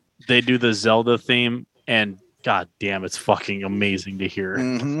they do the Zelda theme, and god damn, it's fucking amazing to hear.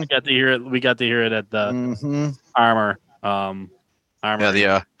 Mm-hmm. We got to hear it. We got to hear it at the Mm-hmm. Armor.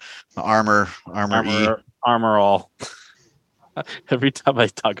 Yeah, the Armor E. Armor All. Every time I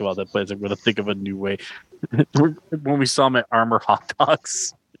talk about that place, I'm going to think of a new way. When we saw them at Armor Hot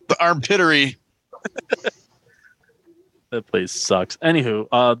Dogs. The Armpittery. That place sucks. Anywho,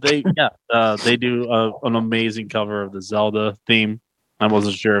 they do an amazing cover of the Zelda theme. I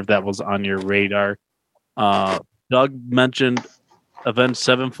wasn't sure if that was on your radar. Doug mentioned Avenged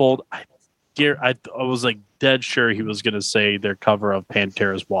Sevenfold. I was like dead sure he was going to say their cover of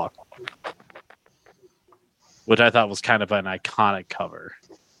Pantera's Walk, which I thought was kind of an iconic cover.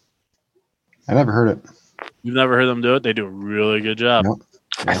 I never heard it. You've never heard them do it? They do a really good job. Nope.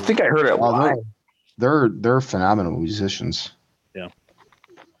 I think I heard it live. They're phenomenal musicians. Yeah.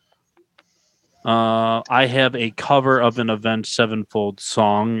 I have a cover of an Avenged Sevenfold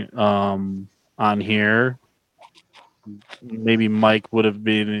song on here. Maybe Mike would have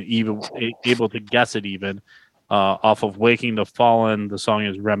been able to guess it even. Off of Waking the Fallen, the song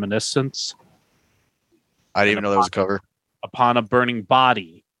is Reminiscence. I didn't even know there was a cover. Upon a Burning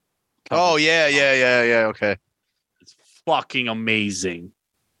Body. Oh, yeah. Okay. It's fucking amazing.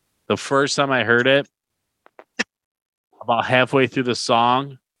 The first time I heard it, about halfway through the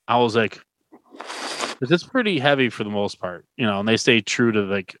song, I was like, it's pretty heavy for the most part, and they stay true to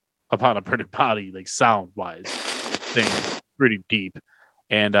like Upon a Burning Body, like sound wise, thing pretty deep.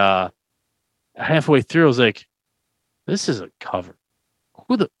 And halfway through, I was like, this is a cover.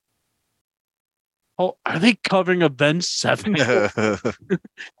 Are they covering Avenged Sevenfold?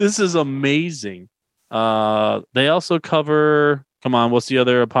 This is amazing. They also cover. Come on, what's the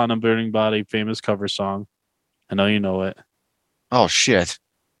other Upon a Burning Body famous cover song? I know you know it. Oh, shit.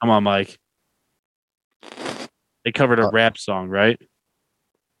 Come on, Mike. They covered a rap song, right?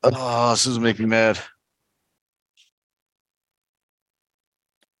 Oh, this is making me mad.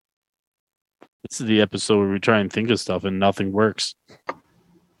 This is the episode where we try and think of stuff and nothing works.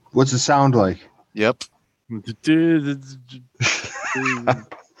 What's it sound like? Yep.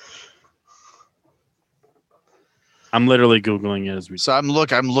 I'm literally Googling it as we So I'm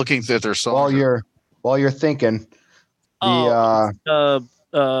looking at their songs. While you're thinking, Turned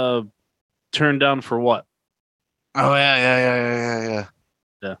Down for What? Oh, yeah.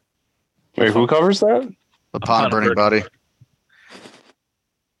 Wait, who covers that? Upon a Burning Body.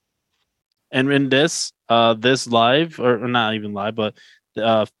 And in this live, or not even live, but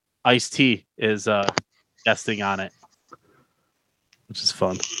Ice-T is guesting on it, which is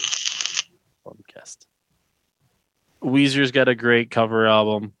fun. Fun guest. Weezer's got a great cover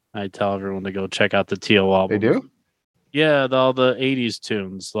album. I tell everyone to go check out the Teal album. they do? Yeah, all the 80s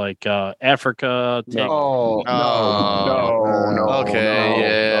tunes like Africa. No.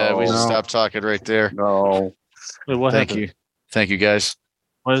 Okay, we should no. stop talking right there. No. Wait, what Thank happened? you. Thank you, guys.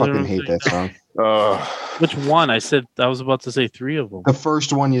 Why is Fucking everyone hate saying that song. Which one? I was about to say 3 of them. The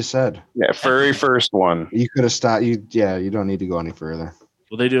first one you said. Yeah, very first one. You could have stopped. You don't need to go any further.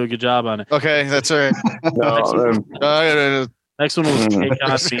 Well, they do a good job on it. Okay, that's all right. No, Next one was Take On Me.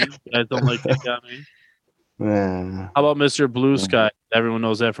 You guys don't like Take On Me? Yeah. How about Mr. Blue Sky? Everyone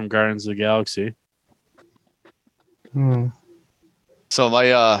knows that from Guardians of the Galaxy. So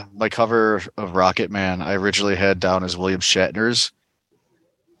my cover of Rocket Man, I originally had down as William Shatner's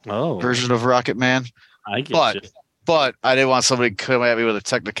version of Rocket Man. I get you. But I didn't want somebody to come at me with a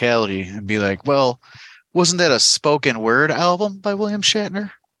technicality and be like, well, wasn't that a spoken word album by William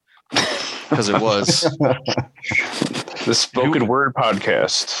Shatner? Because it was. the spoken word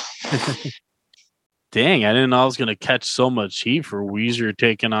podcast. Dang, I didn't know I was going to catch so much heat for Weezer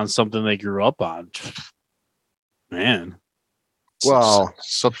taking on something they grew up on. Man. Well,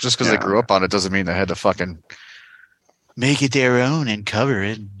 So just because they yeah. grew up on it doesn't mean they had to fucking make it their own and cover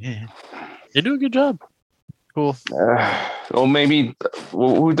it. Yeah. They do a good job. Cool. Well, maybe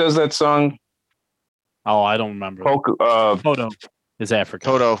who does that song? Oh, I don't remember. Toto. Toto is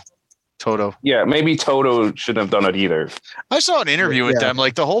African. Toto. Yeah, maybe Toto shouldn't have done it either. I saw an interview with Yeah. them.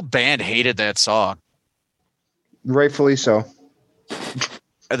 Like the whole band hated that song. rightfully so.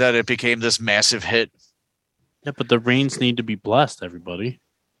 And that it became this massive hit. Yeah, but the rains need to be blessed, everybody.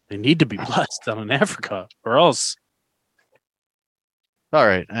 They need to be blessed down in Africa, or else. All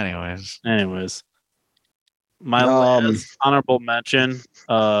right. Anyways. My Um, last honorable mention,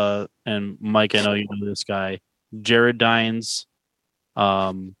 and Mike, I know you know this guy, Jared Dines,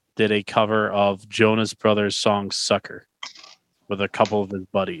 did a cover of Jonas Brothers' song "Sucker" with a couple of his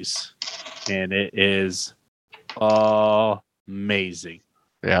buddies, and it is amazing.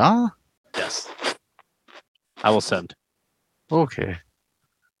 Yeah. Yes, I will send, Okay.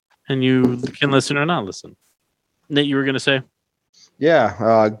 and you can listen or not listen. Nate, you were gonna say? Yeah,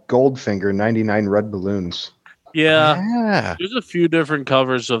 Goldfinger, 99 Red Balloons. Yeah. There's a few different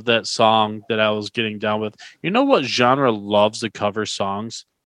covers of that song that I was getting down with. You know what genre loves to cover songs?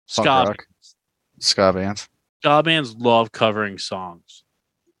 Punk Ska. rock. Ska bands. Ska bands love covering songs.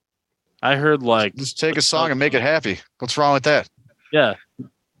 I heard like Just take a song and make it happy. What's wrong with that? yeah,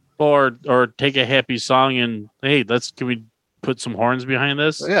 or take a happy song and hey, can we put some horns behind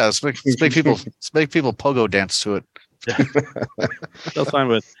this? Yeah, let's make people pogo dance to it. That's fine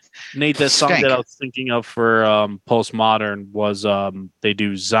with Nate. That song Skank. that I was thinking of for Postmodern was they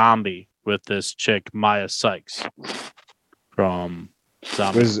do Zombie with this chick Maya Sykes from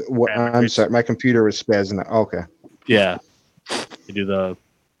Zombie. I'm sorry, my computer was spazzing out. Okay. Yeah, they do the.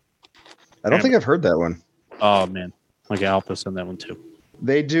 I don't think I've heard that one. Oh man, okay, I'll put on that one too.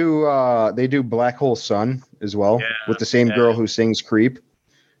 They do Black Hole Sun as well Yeah, with the same yeah. girl who sings Creep.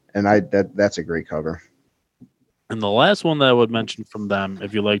 And that's a great cover. And the last one that I would mention from them,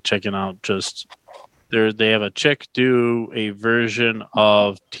 if you like checking out, just they have a chick do a version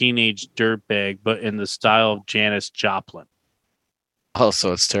of Teenage Dirtbag, but in the style of Janis Joplin. Oh,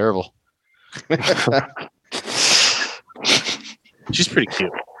 so it's terrible. She's pretty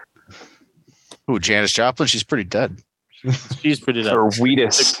cute. Ooh, Janis Joplin. She's pretty dead. She's pretty dead. Or The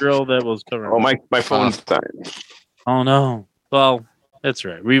Wheatus. girl that was covering. Oh, my phone's dying. Oh no. Well, that's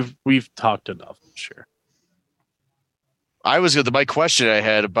right. We've talked enough. I'm sure. My question I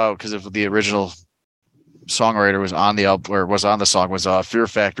had about because if the original songwriter was on the album or was on the song was Fear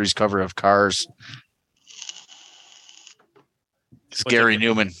Factory's cover of Cars. It's Gary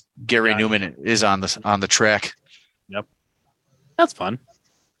Newman. Gary Newman is on the track. Yep. That's fun.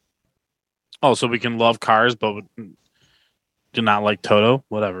 Oh, so we can love Cars, but do not like Toto?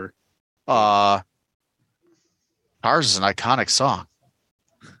 Whatever. Cars is an iconic song.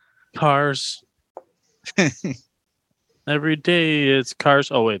 Cars. Every day it's Cars.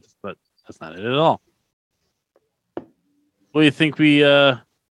 Oh wait, but that's not it at all. What do you think we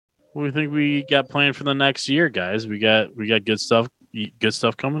got planned for the next year, guys? We got good stuff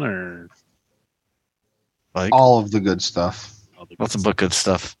coming, or Like All of the good stuff. nothing but good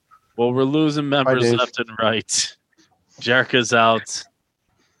stuff. Well, we're losing members Dave. left and right. Jarka's out.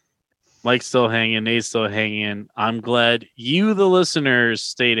 Mike's still hanging. Nate's still hanging. I'm glad you, the listeners,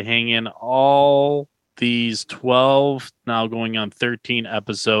 stayed hanging all these 12, now going on 13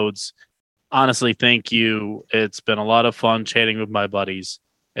 episodes. Honestly, thank you. It's been a lot of fun chatting with my buddies.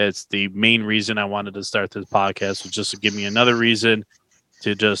 It's the main reason I wanted to start this podcast, was just to give me another reason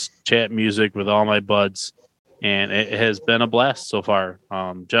to just chat music with all my buds. And it has been a blast so far.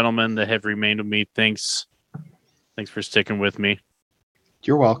 Gentlemen that have remained with me, thanks for sticking with me.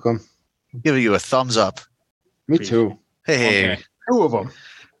 You're welcome. Giving you a thumbs up. Me too. Hey, Okay. 2 of them.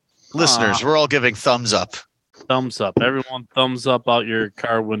 listeners, we're all giving thumbs up. Thumbs up. Everyone, thumbs up out your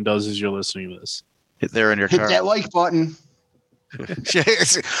car windows as you're listening to this. Hit there in your Hit car. that like button. Hit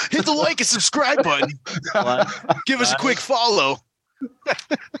the like and subscribe button. Give us a quick follow.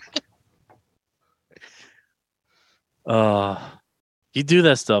 You do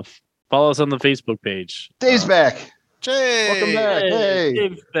that stuff. Follow us on the Facebook page. Dave's back. Jay. Welcome back. Hey.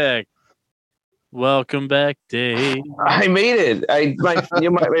 Dave's back. Welcome back, Dave. I made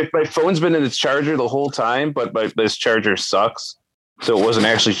it. My phone's been in its charger the whole time, but this charger sucks, so it wasn't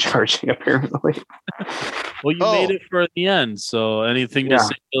actually charging apparently. Well, you made it for the end. So, anything to Yeah.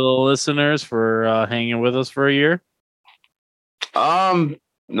 say to the listeners for hanging with us for a year? No,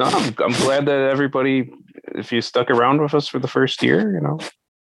 I'm glad that everybody, if you stuck around with us for the first year,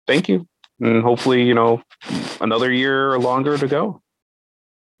 thank you, and hopefully, another year or longer to go.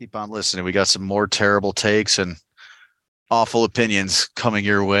 Keep on listening. We got some more terrible takes and awful opinions coming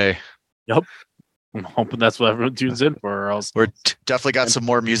your way. I'm hoping that's what everyone tunes in for, or else We're definitely got some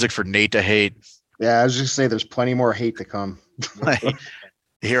more music for Nate to hate. Yeah, I was just say there's plenty more hate to come.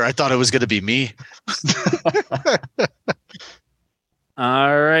 Here, I thought it was going to be me.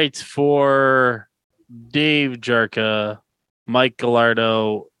 All right, for Dave Jarka, Mike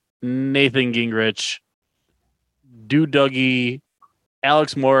Gallardo, Nathan Gingrich, Dougie,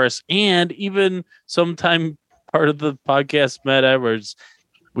 Alex Morris, and even sometime part of the podcast, Matt Edwards,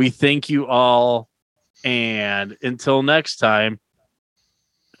 we thank you all. And until next time.